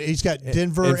 He's got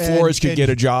Denver and Flores could get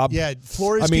a job. Yeah,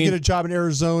 Flores could get a job in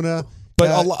Arizona.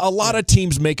 But a lot of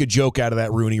teams make a joke out of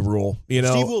that Rooney Rule. You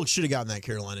know, Steve Wilkes should have gotten that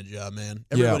Carolina job, man.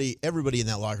 Everybody in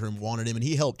that locker room wanted him, and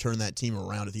he helped turn that team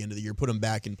around at the end of the year, put them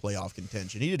back in playoff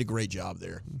contention. He did a great job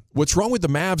there. What's wrong with the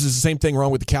Mavs is the same thing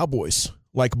wrong with the Cowboys.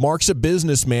 Like, Mark's a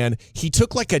businessman. He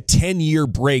took like a 10-year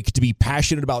break to be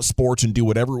passionate about sports and do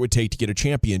whatever it would take to get a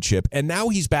championship. And now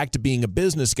he's back to being a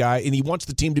business guy, and he wants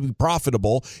the team to be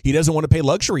profitable. He doesn't want to pay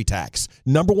luxury tax.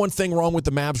 Number one thing wrong with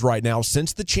the Mavs right now,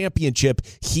 since the championship,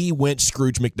 he went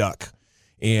Scrooge McDuck.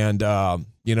 And,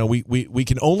 we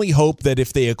can only hope that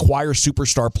if they acquire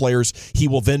superstar players, he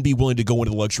will then be willing to go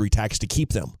into the luxury tax to keep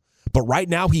them. But right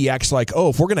now he acts like,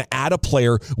 if we're going to add a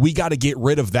player, we got to get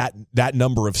rid of that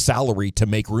number of salary to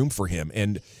make room for him.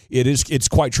 And it's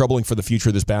quite troubling for the future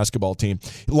of this basketball team.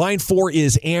 Line 4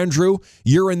 is Andrew.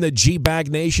 You're in the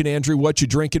G-Bag Nation, Andrew. What you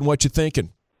drinking? What you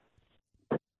thinking?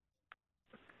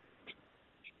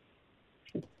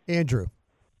 Andrew.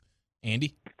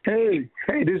 Andy? Hey,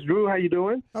 this is Drew. How you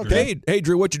doing? Okay. Hey,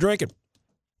 Drew, what you drinking?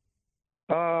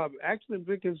 Actually, I'm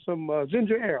drinking some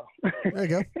ginger ale. There you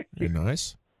go. Very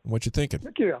nice. What you thinking?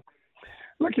 Look here,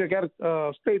 I got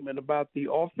a statement about the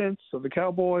offense of the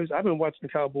Cowboys. I've been watching the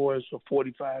Cowboys for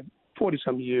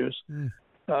 40-some years.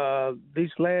 These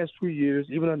last 3 years,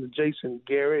 even under Jason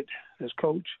Garrett as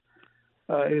coach,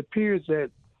 it appears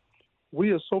that we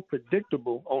are so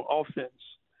predictable on offense.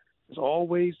 It's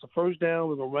always the first down,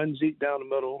 we're going to run Zeke down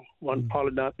the middle, run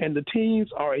Pollard down. And the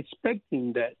teams are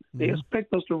expecting that. They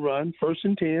expect us to run 1st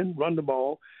and 10, run the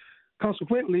ball.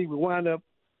 Consequently, we wind up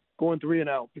going 3 and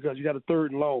out because you got a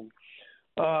 3rd and long.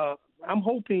 I'm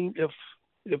hoping if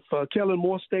Kellen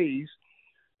Moore stays,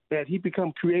 that he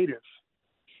become creative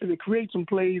and to create some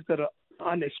plays that are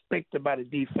unexpected by the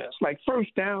defense. Like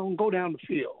 1st down, go down the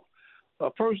field.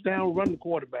 1st down, run the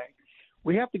quarterback.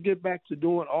 We have to get back to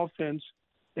doing offense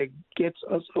that gets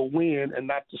us a win and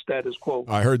not the status quo.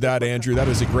 I heard that, Andrew. That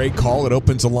is a great call. It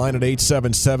opens the line at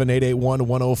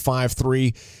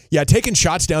 877-881-1053. Yeah, taking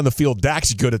shots down the field,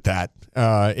 Dak's good at that,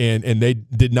 and they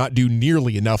did not do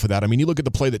nearly enough of that. I mean, you look at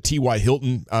the play that T.Y.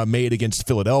 Hilton made against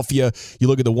Philadelphia. You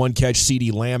look at the one catch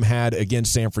CeeDee Lamb had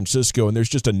against San Francisco, and there's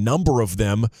just a number of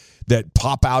them that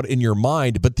pop out in your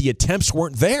mind, but the attempts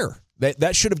weren't there.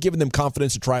 That should have given them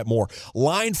confidence to try it more.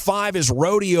 Line 5 is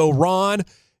Rodeo Ron.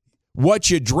 What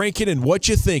you drinking and what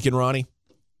you thinking, Ronnie?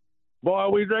 Boy,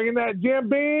 we drinking that Jim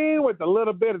Beam with a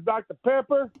little bit of Dr.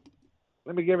 Pepper.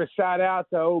 Let me give a shout out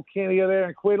to old Kenny there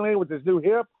in Quinlan with his new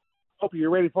hip. Hope you're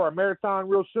ready for a marathon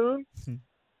real soon.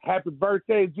 Happy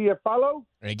birthday, Giafalo.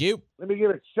 Thank you. Let me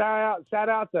give a shout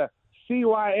out to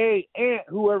CYA Ant,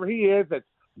 whoever he is, that's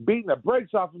beating the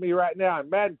brakes off of me right now in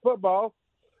Madden football.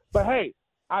 But hey,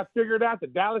 I figured out the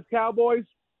Dallas Cowboys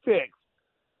fix.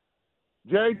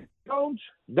 Jerry Jones,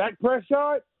 Dak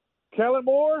Prescott, Kellen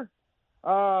Moore,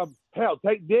 hell,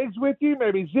 take Diggs with you,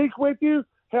 maybe Zeke with you.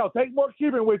 Hell, take Mark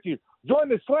Cuban with you. Join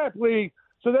the slap league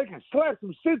so they can slap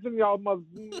some sense in y'all mother.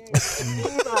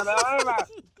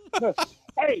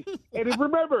 Hey, and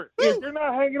remember, if you're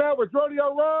not hanging out with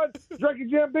Rodeo Ron, drinking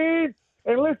Jim Beam,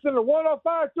 and listening to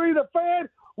 105.3 The Fan,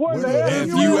 where the hell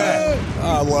you at?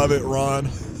 I love it, Ron.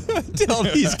 Tell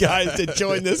these guys to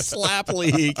join this slap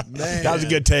league. Man. That was a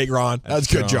good take, Ron. That was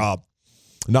a good job.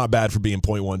 Not bad for being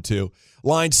 .12.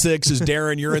 Line 6 is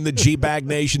Darren. You're in the G-Bag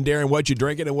Nation. Darren, what you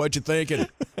drinking and what you thinking?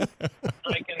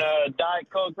 Drinking a Diet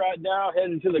Coke right now,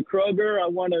 heading to the Kroger. I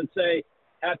want to say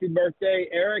happy birthday,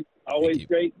 Eric. Always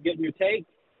great getting your take.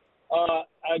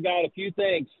 I got a few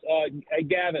things. Hey,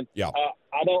 Gavin,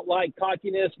 I don't like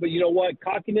cockiness, but you know what?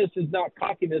 Cockiness is not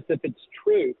cockiness if it's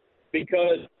true.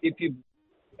 Because if you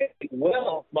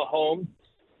well, Mahomes,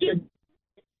 you're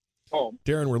home.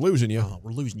 Darren, we're losing you. Oh,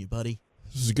 we're losing you, buddy.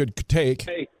 This is a good take.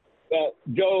 Hey,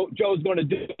 Joe's going to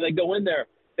do it. They go in there.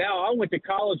 Now, I went to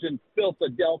college in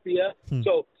Philadelphia,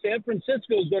 so San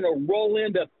Francisco is going to roll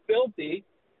into Filthy.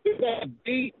 They're going to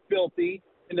beat Filthy,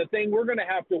 and the thing we're going to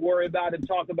have to worry about and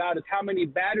talk about is how many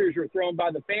batters are thrown by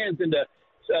the fans into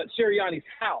Sirianni's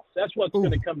house. That's what's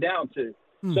going to come down to.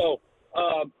 So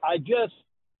I just –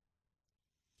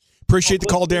 appreciate the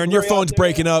call, Darren. Your phone's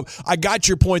breaking up. I got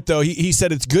your point, though. He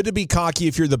said it's good to be cocky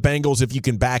if you're the Bengals if you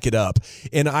can back it up,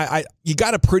 and you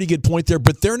got a pretty good point there.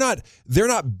 But they're not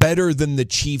better than the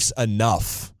Chiefs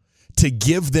enough to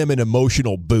give them an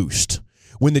emotional boost.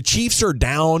 When the Chiefs are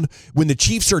down, when the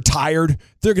Chiefs are tired,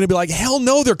 they're going to be like, hell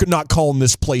no, they're not calling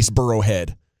this place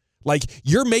Burrowhead. Like,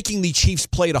 you're making the Chiefs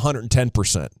play at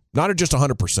 110%, not at just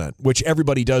 100%, which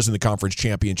everybody does in the conference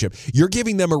championship. You're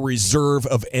giving them a reserve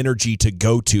of energy to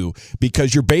go to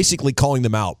because you're basically calling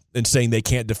them out and saying they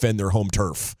can't defend their home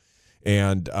turf.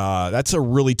 And that's a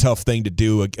really tough thing to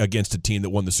do against a team that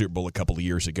won the Super Bowl a couple of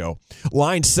years ago.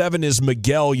 Line 7 is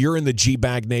Miguel. You're in the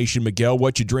G-Bag Nation. Miguel,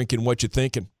 what you drinking, what you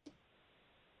thinking?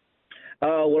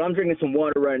 Well, I'm drinking some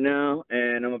water right now,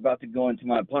 and I'm about to go into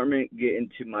my apartment, get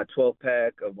into my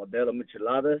 12-pack of Modelo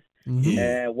Micheladas. Mm-hmm.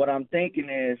 And what I'm thinking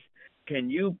is,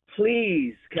 can you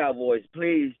please, Cowboys,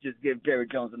 please just give Jerry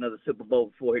Jones another Super Bowl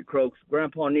before he croaks?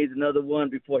 Grandpa needs another one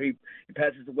before he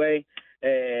passes away.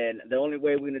 And the only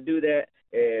way we're going to do that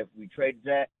if we trade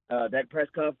Dak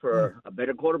Prescott for a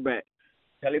better quarterback.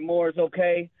 Kelly Moore is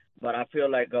okay, but I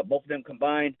feel like both of them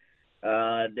combined,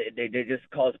 they just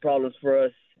cause problems for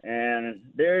us. And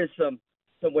there is some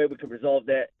way we could resolve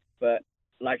that. But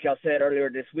like y'all said earlier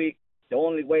this week, the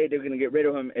only way they're going to get rid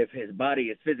of him if his body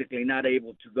is physically not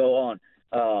able to go on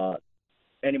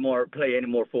play any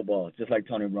more football, just like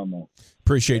Tony Romo.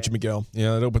 Appreciate you, Miguel.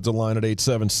 Yeah, it opens the line at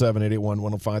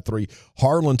 877-881-1053.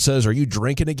 Harlan says, are you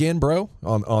drinking again, bro?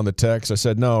 On the text. I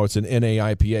said, no, it's an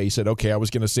NAIPA. He said, okay, I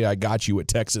was going to say I got you at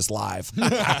Texas Live.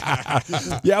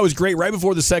 Yeah, it was great. Right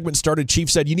before the segment started, Chief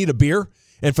said, you need a beer?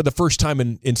 And for the first time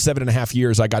in 7.5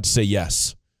 years, I got to say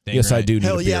yes. Dang yes, right. I do need a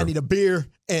beer. Hell yeah, I need a beer.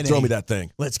 And throw me that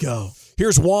thing. Let's go.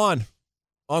 Here's Juan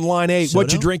on line 8.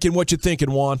 What you drinking? What you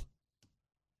thinking, Juan?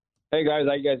 Hey, guys.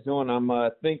 How you guys doing? I'm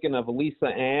thinking of Lisa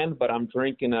Ann, but I'm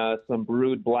drinking some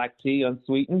brewed black tea,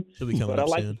 unsweetened. But I'd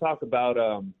like to talk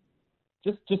about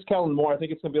just Kellen Moore. I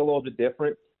think it's going to be a little bit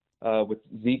different with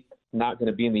Zeke not going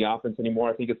to be in the offense anymore.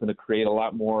 I think it's going to create a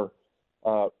lot more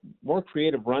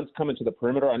creative runs coming to the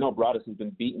perimeter. I know Broadus has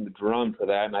been beating the drum for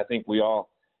that, and I think we all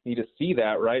need to see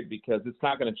that, right? Because it's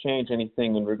not going to change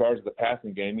anything in regards to the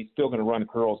passing game. He's still going to run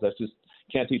curls. That's just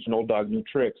can't teach an old dog new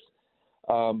tricks.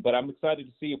 But I'm excited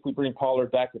to see if we bring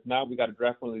Pollard back. If not, we got to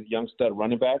draft one of these young stud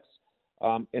running backs.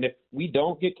 And if we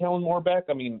don't get Kellen Moore back,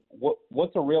 I mean,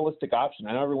 what's a realistic option?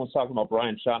 I know everyone's talking about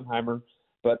Brian Schottenheimer,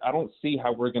 but I don't see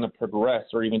how we're going to progress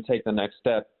or even take the next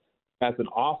step as an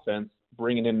offense,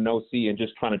 bringing in an OC and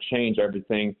just trying to change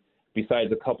everything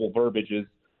besides a couple verbiages.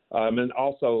 And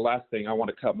also, last thing, I want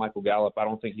to cut Michael Gallup. I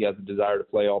don't think he has a desire to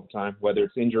play all the time, whether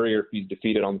it's injury or if he's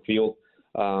defeated on the field.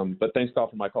 But thanks, Kyle,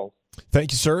 for my call.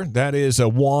 Thank you, sir. That is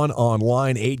Juan on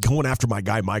line 8 going after my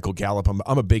guy, Michael Gallup.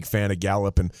 I'm a big fan of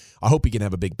Gallup, and I hope he can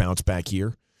have a big bounce back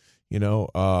year. You know,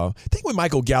 I think with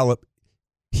Michael Gallup,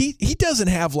 he doesn't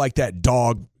have like that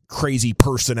dog crazy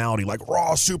personality, like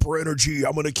raw super energy,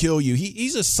 I'm going to kill you.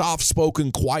 He's a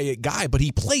soft-spoken, quiet guy, but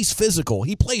he plays physical.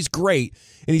 He plays great,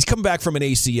 and he's coming back from an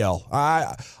ACL.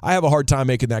 I have a hard time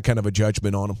making that kind of a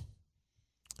judgment on him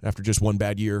after just one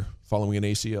bad year following an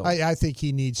ACL. I think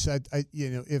he needs,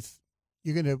 if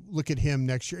you're going to look at him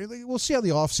next year, we'll see how the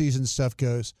offseason stuff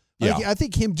goes. Yeah. I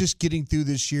think him just getting through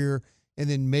this year and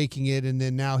then making it, and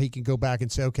then now he can go back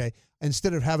and say, okay,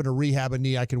 instead of having to rehab a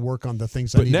knee, I can work on the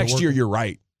things I need to work on. But next year, you're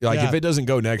right. Like, if it doesn't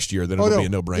go next year, then it'll be a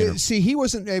no-brainer. See, he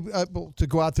wasn't able to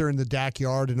go out there in the Dak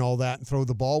yard and all that and throw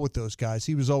the ball with those guys.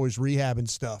 He was always rehabbing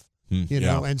stuff, you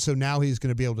know, and so now he's going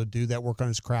to be able to do that, work on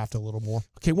his craft a little more.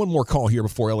 Okay, one more call here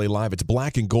before LA Live. It's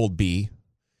Black and Gold B,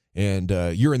 and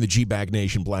you're in the G-Bag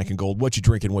Nation, Black and Gold. What you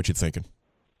drinking? What you thinking?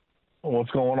 What's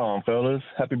going on, fellas?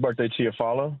 Happy birthday to your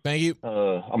follow. Thank you.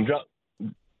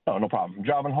 No problem. I'm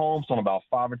driving home, so in about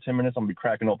 5 or 10 minutes, I'm going to be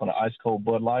cracking open an ice-cold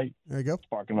Bud Light. There you go.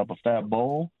 Sparking up a fat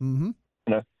bowl. Mm-hmm.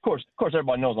 And, of course,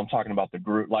 everybody knows I'm talking about the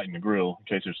lighting the grill, in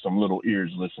case there's some little ears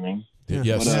listening.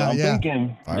 Yes. But, I'm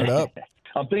thinking, fired up.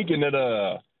 I'm thinking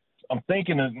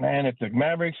that, man, if the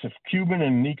Mavericks, if Cuban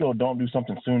and Nico don't do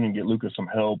something soon and get Luka some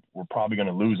help, we're probably going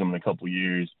to lose him in a couple of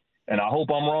years. And I hope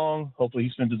I'm wrong. Hopefully he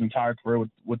spent his entire career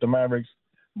with the Mavericks.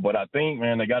 But I think,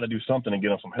 man, they got to do something to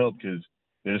get him some help because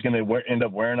they're just going to end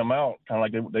up wearing him out, kind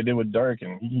of like they did with Dirk,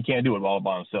 and he can't do it all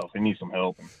by himself. He needs some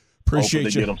help.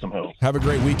 Appreciate you. Get him some help. Have a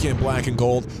great weekend, Black and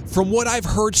Gold. From what I've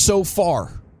heard so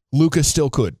far, Luka still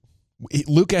could.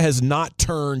 Luka has not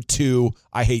turned to,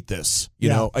 I hate this.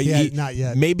 Not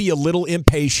yet. Maybe a little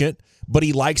impatient, but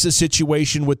he likes a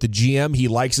situation with the GM. He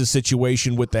likes a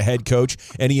situation with the head coach,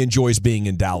 and he enjoys being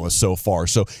in Dallas so far.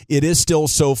 So it is still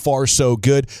so far so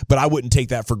good, but I wouldn't take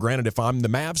that for granted if I'm the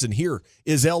Mavs. And here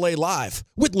is LA Live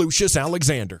with Lucius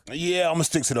Alexander. Yeah, I'm going to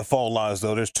stick to the phone lines,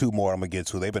 though. There's two more I'm going to get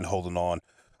to. They've been holding on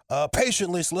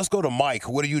patiently. So let's go to Mike.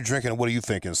 What are you drinking? What are you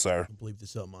thinking, sir? Bleep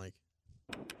this up, Mike.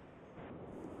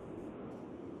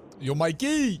 Yo,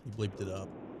 Mikey. You bleeped it up.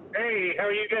 Hey, how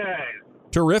are you guys?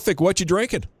 Terrific. What you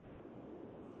drinking?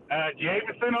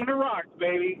 Jameson on the rocks,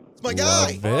 baby. It's my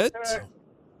guy. Love it.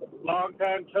 Long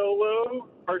time Tolu,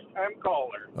 first time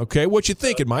caller. Okay, what you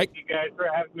thinking, Mike? You guys for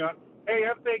having me on. Hey,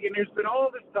 I'm thinking there's been all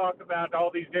this talk about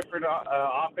all these different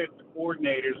offensive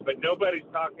coordinators, but nobody's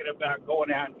talking about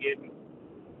going out and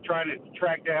trying to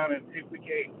track down and see if we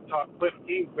can talk Cliff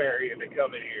Kingsbury into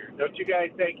coming here. Don't you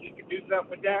guys think he could do something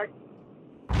with Dak?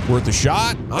 Worth a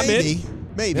shot? I'm in.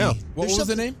 Maybe. Yeah. What was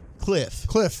the name? Cliff.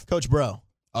 Coach Bro.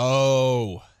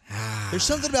 Oh. There's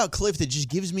something about Cliff that just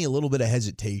gives me a little bit of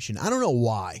hesitation. I don't know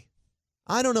why.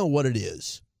 I don't know what it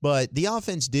is, but the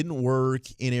offense didn't work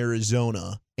in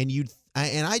Arizona, and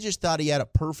I just thought he had a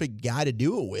perfect guy to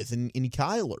do it with in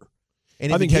Kyler.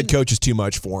 And I think head coach is too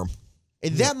much for him.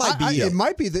 And that might be it.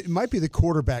 Might be the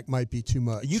quarterback might be too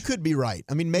much. You could be right.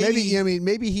 I mean,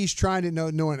 maybe he's trying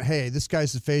to knowing, hey, this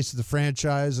guy's the face of the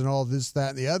franchise and all this,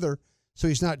 that, and the other. So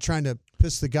he's not trying to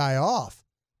piss the guy off.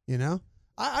 You know,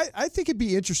 I think it'd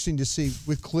be interesting to see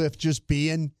with Cliff just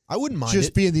being. I wouldn't mind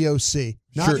just being the OC,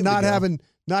 not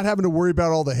having to worry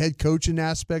about all the head coaching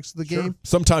aspects of the game.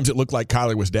 Sometimes it looked like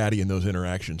Kyler was daddy in those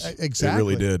interactions. Exactly. It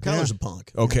really did. Kyler's a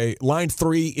punk. Okay, line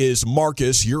 3 is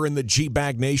Marcus. You're in the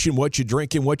G-Bag Nation. What you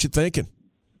drinking? What you thinking?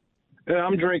 Yeah,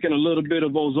 I'm drinking a little bit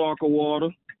of Ozarka water.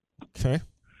 Okay.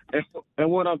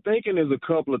 And what I'm thinking is a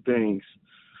couple of things.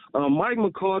 Mike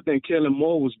McCarthy and Kellen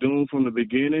Moore was doomed from the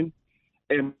beginning,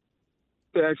 and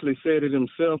he actually said it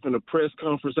himself in a press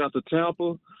conference after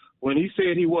Tampa when he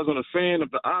said he wasn't a fan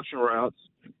of the option routes.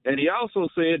 And he also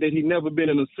said that he'd never been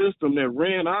in a system that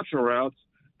ran option routes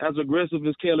as aggressive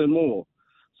as Kellen Moore.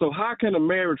 So how can a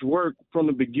marriage work from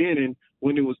the beginning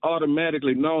when it was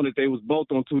automatically known that they was both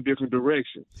on two different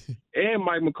directions? And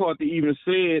Mike McCarthy even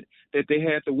said that they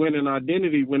had to win an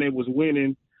identity when they was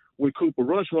winning with Cooper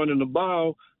Rush running the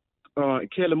ball.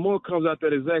 Kellen Moore comes out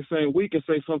that exact same week and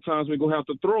say sometimes we're going to have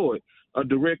to throw it, a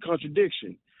direct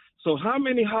contradiction. So how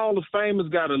many Hall of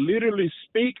Famers got to literally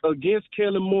speak against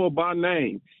Kellen Moore by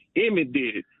name? Emmett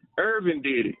did it. Irvin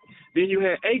did it. Then you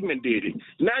had Aikman did it.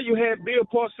 Now you had Bill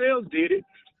Parcells did it.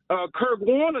 Kurt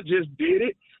Warner just did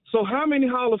it. So how many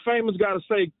Hall of Famers got to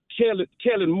say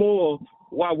Kellen Moore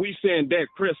while we saying Dak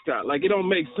Prescott? Like, it don't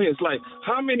make sense. Like,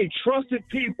 how many trusted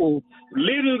people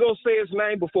literally going to say his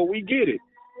name before we get it?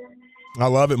 I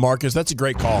love it, Marcus. That's a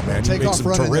great call, man. You made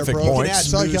some terrific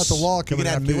points. You got the law coming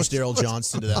add out. Moose Darrell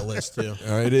Johnson to that list, too.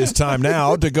 It is time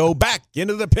now to go back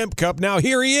into the Pimp Cup. Now,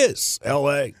 here he is,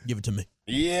 L.A. Give it to me.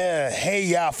 Yeah. Hey,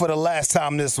 y'all, for the last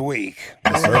time this week.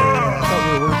 Yes, sir.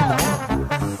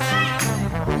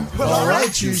 All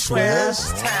right, you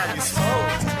squares. Time you smoke.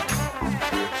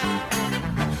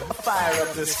 Fire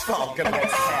up this funk and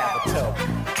let's have a toke.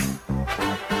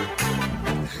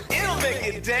 It'll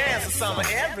make you dance to some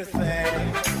of everything.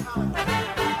 Everybody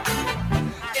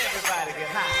get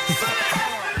high.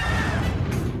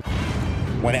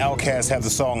 When Outkast had the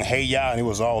song Hey Ya, and it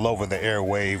was all over the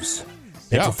airwaves.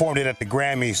 They performed it at the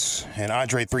Grammys, and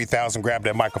Andre 3000 grabbed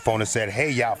that microphone and said,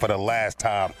 "Hey Ya for the last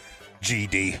time,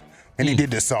 GD." And he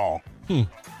did this song.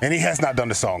 And he has not done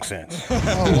the song since.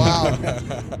 Oh, wow.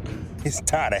 He's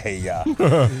tired of Hey Ya.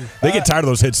 They get tired of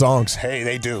those hit songs. Hey,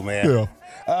 they do, man. Yeah.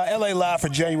 LA Live for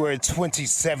January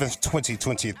 27th,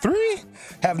 2023.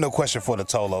 Have no question for the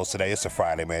Tolos today. It's a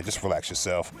Friday, man. Just relax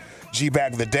yourself.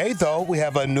 G-Bag of the day, though, we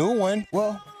have a new one.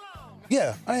 Well,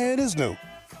 yeah, it is new.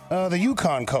 The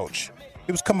UConn coach.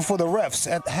 He was coming for the refs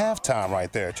at halftime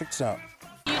right there. Check this out.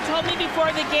 You told me before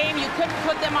the game you couldn't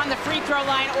put them on the free throw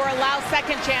line or allow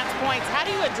second chance points. How do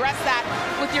you address that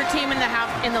with your team in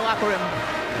the locker room?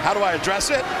 How do I address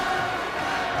it?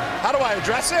 How do I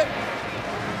address it?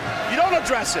 You don't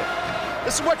address it.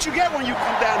 This is what you get when you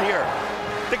come down here.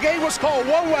 The game was called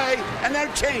one way and then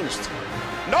it changed.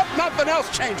 Nope, nothing else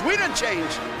changed. We didn't change.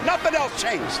 Nothing else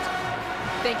changed.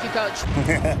 Thank you, Coach.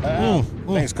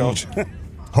 Thanks, Coach.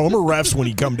 Homer refs when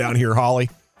he come down here, Holly.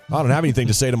 I don't have anything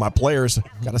to say to my players.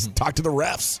 Got to talk to the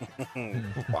refs.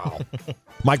 Wow.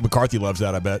 Mike McCarthy loves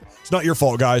that, I bet. It's not your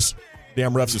fault, guys.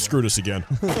 Damn refs have screwed us again.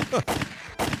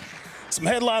 Some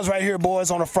headlines right here,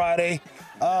 boys, on a Friday.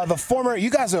 You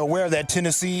guys are aware of that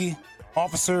Tennessee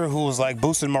officer who was like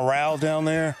boosting morale down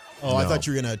there? Oh, no. I thought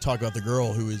you were going to talk about the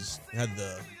girl who had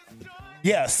the...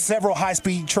 Yeah, several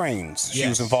high-speed trains she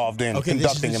was involved in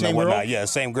conducting and whatnot. Yeah,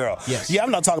 same girl. Yes. Yeah,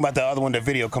 I'm not talking about the other one. The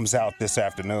video comes out this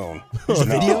afternoon.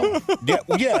 Video?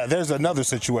 Yeah, there's another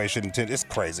situation. It's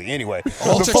crazy. Anyway.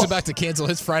 Walter's about to cancel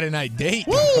his Friday night date.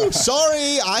 Woo!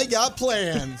 Sorry, I got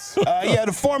plans.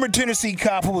 The former Tennessee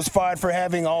cop who was fired for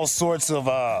having all sorts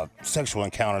of sexual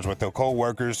encounters with their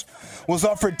co-workers was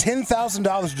offered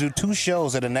 $10,000 to do 2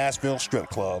 shows at a Nashville strip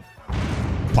club.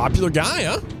 Popular guy,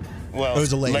 huh? Well, it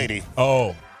was a lady.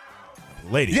 Oh,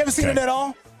 lady. You ever seen it at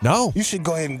all? No. You should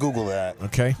go ahead and Google that.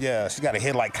 Okay. Yeah, she got a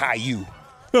head like Caillou.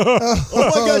 Oh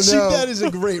my gosh, no. that is a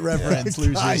great reference,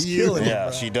 Lucius. Killing it, Yeah,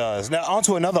 bro. she does. Now, on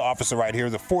to another officer right here.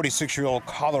 The 46-year-old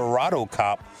Colorado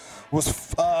cop was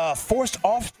forced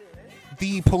off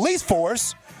the police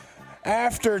force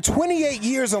after 28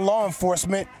 years in law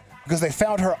enforcement because they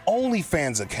found her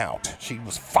OnlyFans account. She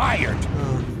was fired.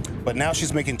 But now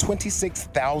she's making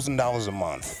 $26,000 a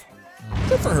month.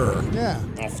 Good for her. Yeah.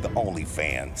 Off the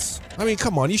OnlyFans. I mean,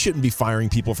 come on. You shouldn't be firing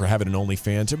people for having an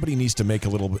OnlyFans. Everybody needs to make a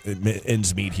little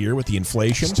ends meet here with the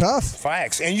inflation. It's tough.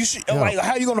 Facts. And you should, like,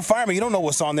 how are you going to fire me? You don't know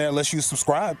what's on there unless you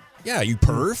subscribe. Yeah, you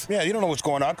perv. Yeah, you don't know what's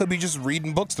going on. I could be just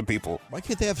reading books to people. Why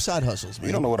can't they have side hustles, man?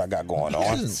 You don't know what I got going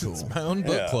on. This isn't cool. It's my own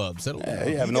book club. Settle down.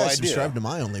 You have You no guys idea. subscribe to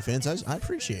my OnlyFans. I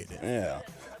appreciate it.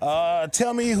 Yeah.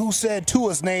 Tell me who said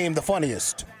Tua's name the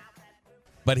funniest.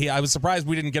 But I was surprised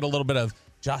we didn't get a little bit of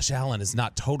Josh Allen is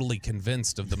not totally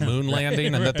convinced of the moon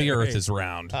landing and that the Earth is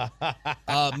round.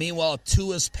 Meanwhile,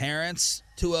 Tua's parents,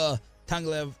 Tua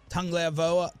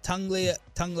Tagovailoa,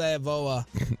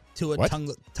 Tua What?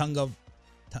 Tagovailoa,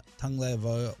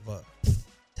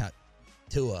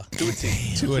 Tua.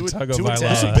 Tua Tagovailoa.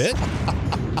 That's a bit.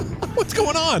 What's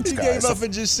going on? He gave up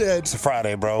and just said, It's a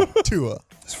Friday, bro. Tua.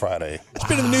 It's Friday. It's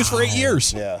been in the news for 8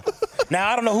 years. Yeah. Now,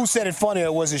 I don't know who said it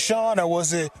funnier. Was it Sean or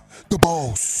was it the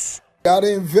boss?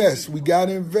 Gotta invest. We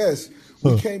gotta invest.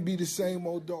 We can't be the same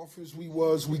old Dolphins we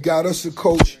was. We got us a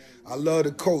coach. I love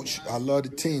the coach. I love the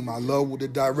team. I love with the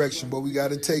direction. But we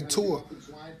gotta take Tua.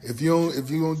 If you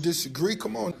don't disagree,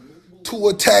 come on.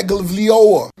 Tua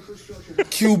Tagovailoa,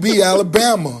 QB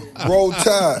Alabama. Roll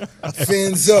Tide.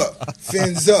 Fins up.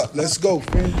 Fins up. Let's go.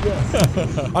 Fins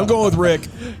up. I'm going with Rick.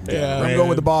 Yeah, I'm going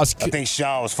with the boss. I think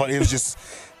Sean was funny. It was just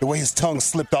the way his tongue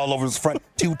slipped all over his front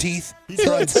two teeth. He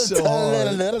tried so hard.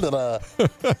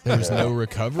 There's no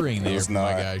recovering there for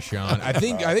my guy Sean. I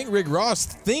think Rick Ross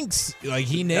thinks like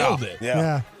he nailed it.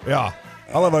 Yeah.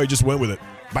 I love how he just went with it.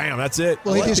 Bam, that's it.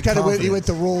 Well, he just kind of went. He went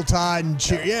the roll tide and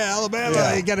cheer. Yeah, Alabama.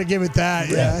 Yeah. You got to give it that.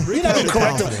 Yeah. You're not gonna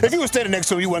correct him. If you were standing next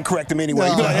to him, you wouldn't correct him anyway.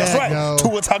 You'd be like, "That's right,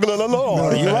 Tua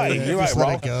Tagovailoa." You're right. You're right, Just bro.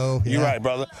 let it go. You're Yeah. right,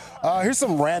 brother. Here's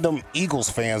some random Eagles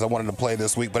fans I wanted to play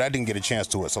this week, but I didn't get a chance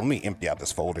to it. So let me empty out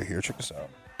this folder here. Check this out.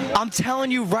 I'm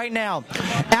telling you right now,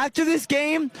 after this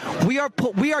game, we are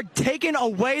taking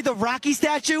away the Rocky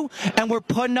statue and we're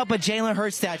putting up a Jalen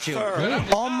Hurts statue.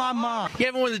 On my mom. You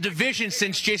haven't won the division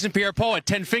since Jason Pierre-Paul had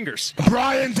 10 fingers.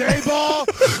 Brian Daboll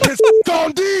is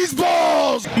on these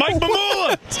balls. Mike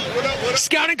Mamula,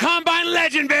 scouting combine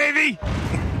legend, baby.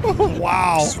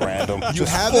 Wow. It's random. You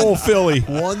Just haven't full Philly.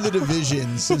 won the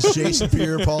division since Jason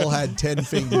Pierre-Paul had 10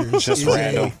 fingers. Just Is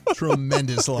random. a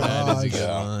tremendous line. That is a good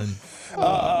one.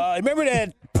 Remember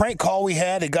that prank call we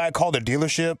had? The guy called the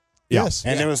dealership. Yes.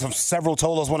 And there was several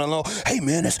told us want to know, hey,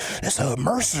 man, it's a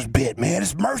Mercer's bid, man.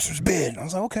 It's Mercer's bid. I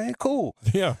was like, okay, cool.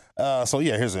 Yeah.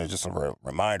 Here's just a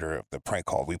reminder of the prank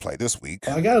call we played this week.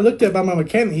 I got it looked at by my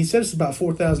mechanic. He said it's about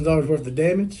 $4,000 worth of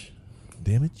damage.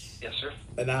 Damage? Yes, sir.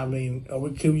 And I mean,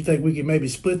 can you think we could maybe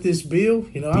split this bill?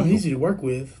 You know, I'm easy to work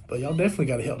with, but y'all definitely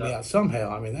got to help me out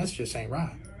somehow. I mean, that's just ain't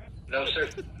right. No, sir.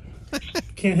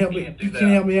 Can't help me. You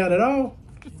can't help me out at all.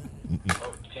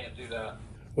 Can't do that.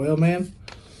 Well, man,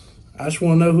 I just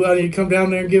want to know who I need to come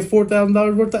down there and give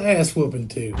 $4,000 worth of ass whooping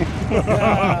to.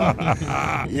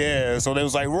 Yeah, so they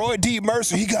was like, Roy D.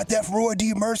 Mercer. He got that from Roy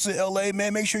D. Mercer, L.A.,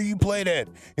 man. Make sure you play that.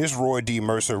 Here's Roy D.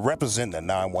 Mercer representing the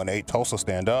 918 Tulsa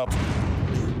Stand Up.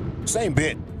 Same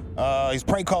bit. He's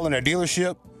prank calling their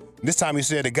dealership. This time he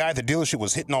said the guy at the dealership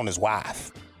was hitting on his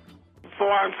wife. So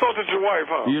I insulted your wife,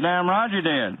 huh? You damn right you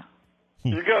did.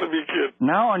 You gotta be kidding.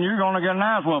 No, and you're going to get an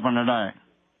ass whooping today.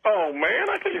 Oh, man,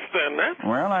 I can't stand that.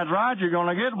 Well, that's right. You're going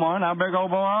to get one. How big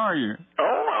old boy are you?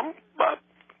 Oh, I'm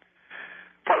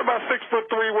probably about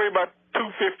 6'3", weigh about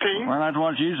 215. Well, that's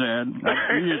what she said.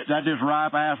 That's just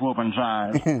ripe ass whooping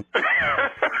size.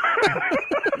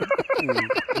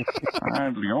 All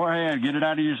right, go ahead. Get it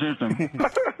out of your system.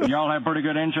 Y'all have pretty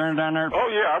good insurance down there? Oh,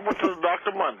 yeah, I went to the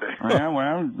doctor Monday. Yeah,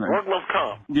 well. Workman's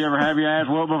comp. You ever have your ass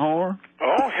whooped before?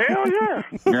 Oh, hell yeah.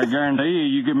 I guarantee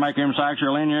you can make them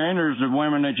sexual innuendos to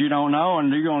women that you don't know,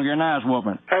 and you're going to get an ass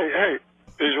whooping. Hey,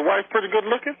 is your wife pretty good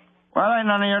looking? Well, ain't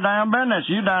none of your damn business.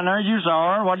 You down there, you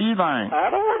saw her. What do you think? I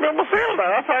don't remember seeing her.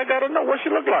 That's why I got to know what she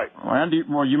looked like.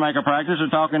 Well, you make a practice of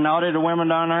talking naughty to women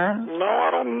down there? No,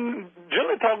 I don't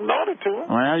generally talk naughty to her.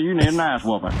 Well, you need an ass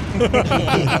whooping.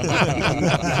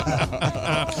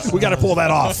 We got to pull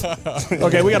that off.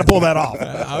 Okay, we got to pull that off.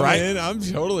 Right? I'm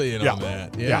totally in on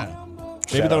that. Yeah.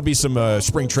 Maybe that'll be some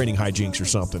spring training hijinks or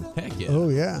something. Heck yeah. Oh,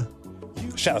 yeah.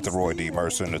 Shout out to Roy D.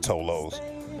 Mercer and the Tolos.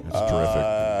 That's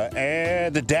terrific.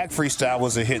 And the Dak freestyle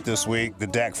was a hit this week. The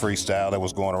Dak freestyle that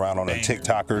was going around on the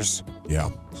TikTokers. Yeah.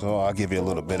 So I'll give you a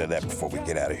little bit of that before we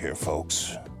get out of here,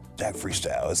 folks. Dak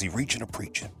freestyle. Is he reaching or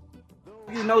preaching?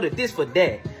 You know that this for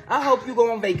Dak. I hope you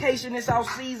go on vacation this off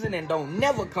season and don't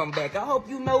never come back. I hope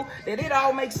you know that it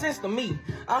all makes sense to me.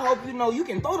 I hope you know you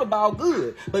can throw the ball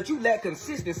good, but you lack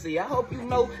consistency. I hope you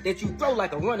know that you throw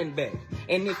like a running back.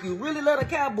 And if you really love the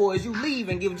Cowboys, you leave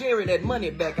and give Jerry that money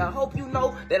back. I hope you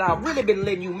know that I've really been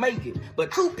letting you make it.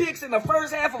 But 2 picks in the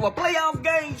first half of a playoff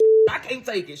game, I can't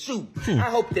take it. Shoot. I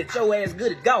hope that your ass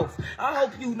good at golf. I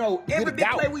hope you know every big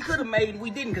play we could have made,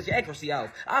 we didn't because your accuracy off.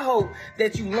 I hope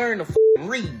that you learn to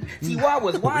read. T.Y.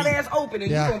 was wide ass open and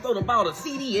you gonna throw the ball to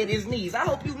CD at his knees. I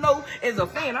hope you know, as a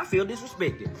fan, I feel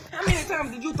disrespected. How many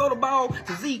times did you throw the ball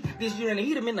to Zeke this year and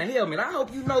hit him in the helmet? I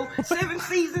hope you know, 7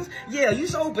 seasons, yeah, you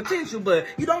showed potential, but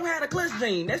you don't have the clutch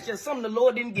gene. That's just something the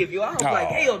Lord didn't give you. I hope like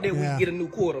hell that we get a new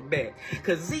quarterback.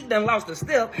 Because Zeke done lost a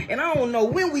step, and I don't know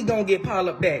when we gonna get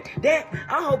Pollard back. Dak,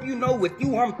 I hope you know with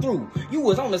you, I'm through. You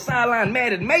was on the sideline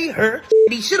mad at Maher.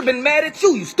 He should have been mad at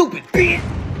you stupid bitch.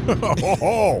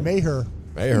 Maher.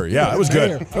 Maher, yeah, that was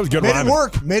good. That was good. Made it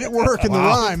work. Made it work in the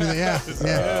rhyme. Yeah,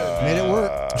 made it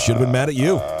work. Should have been mad at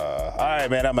you. All right,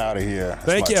 man, I'm out of here.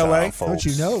 Thank you, LA. Don't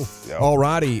you know? All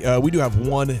righty. We do have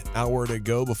 1 hour to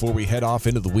go before we head off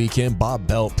into the weekend. Bob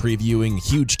Belt previewing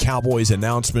huge Cowboys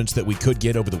announcements that we could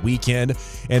get over the weekend.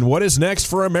 And what is next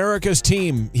for America's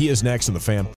team? He is next in the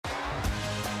Fan.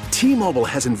 T-Mobile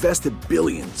has invested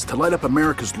billions to light up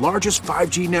America's largest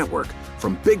 5G network,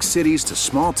 from big cities to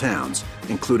small towns,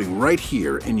 including right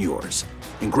here in yours.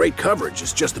 And great coverage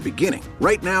is just the beginning.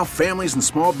 Right now, families and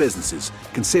small businesses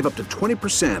can save up to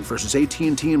 20% versus AT&T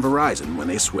and Verizon when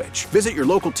they switch. Visit your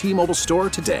local T-Mobile store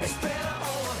today.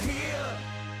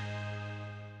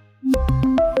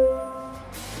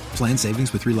 Plan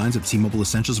savings with 3 lines of T-Mobile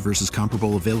Essentials versus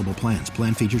comparable available plans.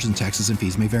 Plan features and taxes and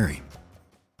fees may vary.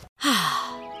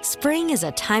 Spring is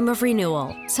a time of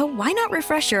renewal, so why not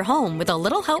refresh your home with a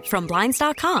little help from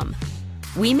Blinds.com?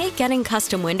 We make getting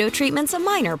custom window treatments a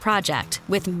minor project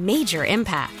with major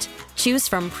impact. Choose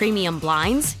from premium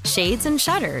blinds, shades, and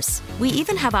shutters. We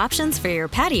even have options for your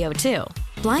patio, too.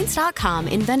 Blinds.com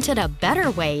invented a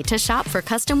better way to shop for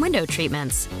custom window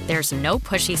treatments. There's no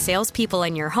pushy salespeople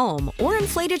in your home or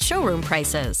inflated showroom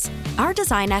prices. Our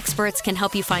design experts can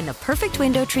help you find the perfect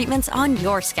window treatments on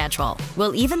your schedule.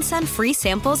 We'll even send free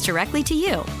samples directly to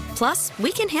you. Plus,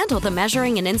 we can handle the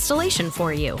measuring and installation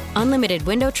for you. Unlimited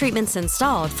window treatments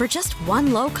installed for just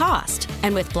one low cost.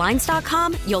 And with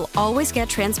Blinds.com, you'll always get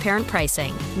transparent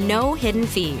pricing. No hidden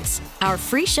fees. Our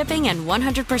free shipping and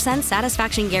 100%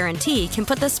 satisfaction guarantee can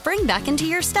put the spring back into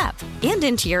your step and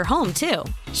into your home, too.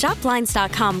 Shop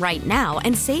Blinds.com right now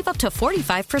and save up to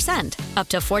 45%. Up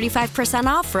to 45%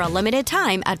 off for a limited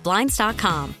time at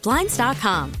Blinds.com.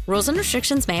 Blinds.com. Rules and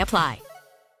restrictions may apply.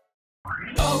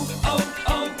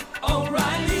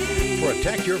 O'Reilly.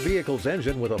 Protect your vehicle's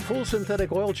engine with a full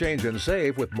synthetic oil change and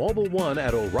save with Mobil 1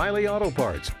 at O'Reilly Auto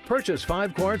Parts. Purchase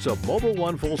 5 quarts of Mobil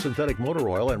 1 full synthetic motor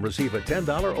oil and receive a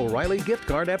 $10 O'Reilly gift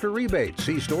card after rebate.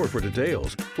 See store for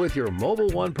details. With your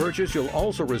Mobil 1 purchase, you'll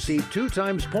also receive 2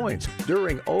 times points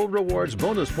during O Rewards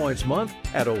Bonus Points Month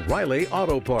at O'Reilly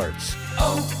Auto Parts.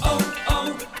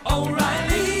 O'Reilly.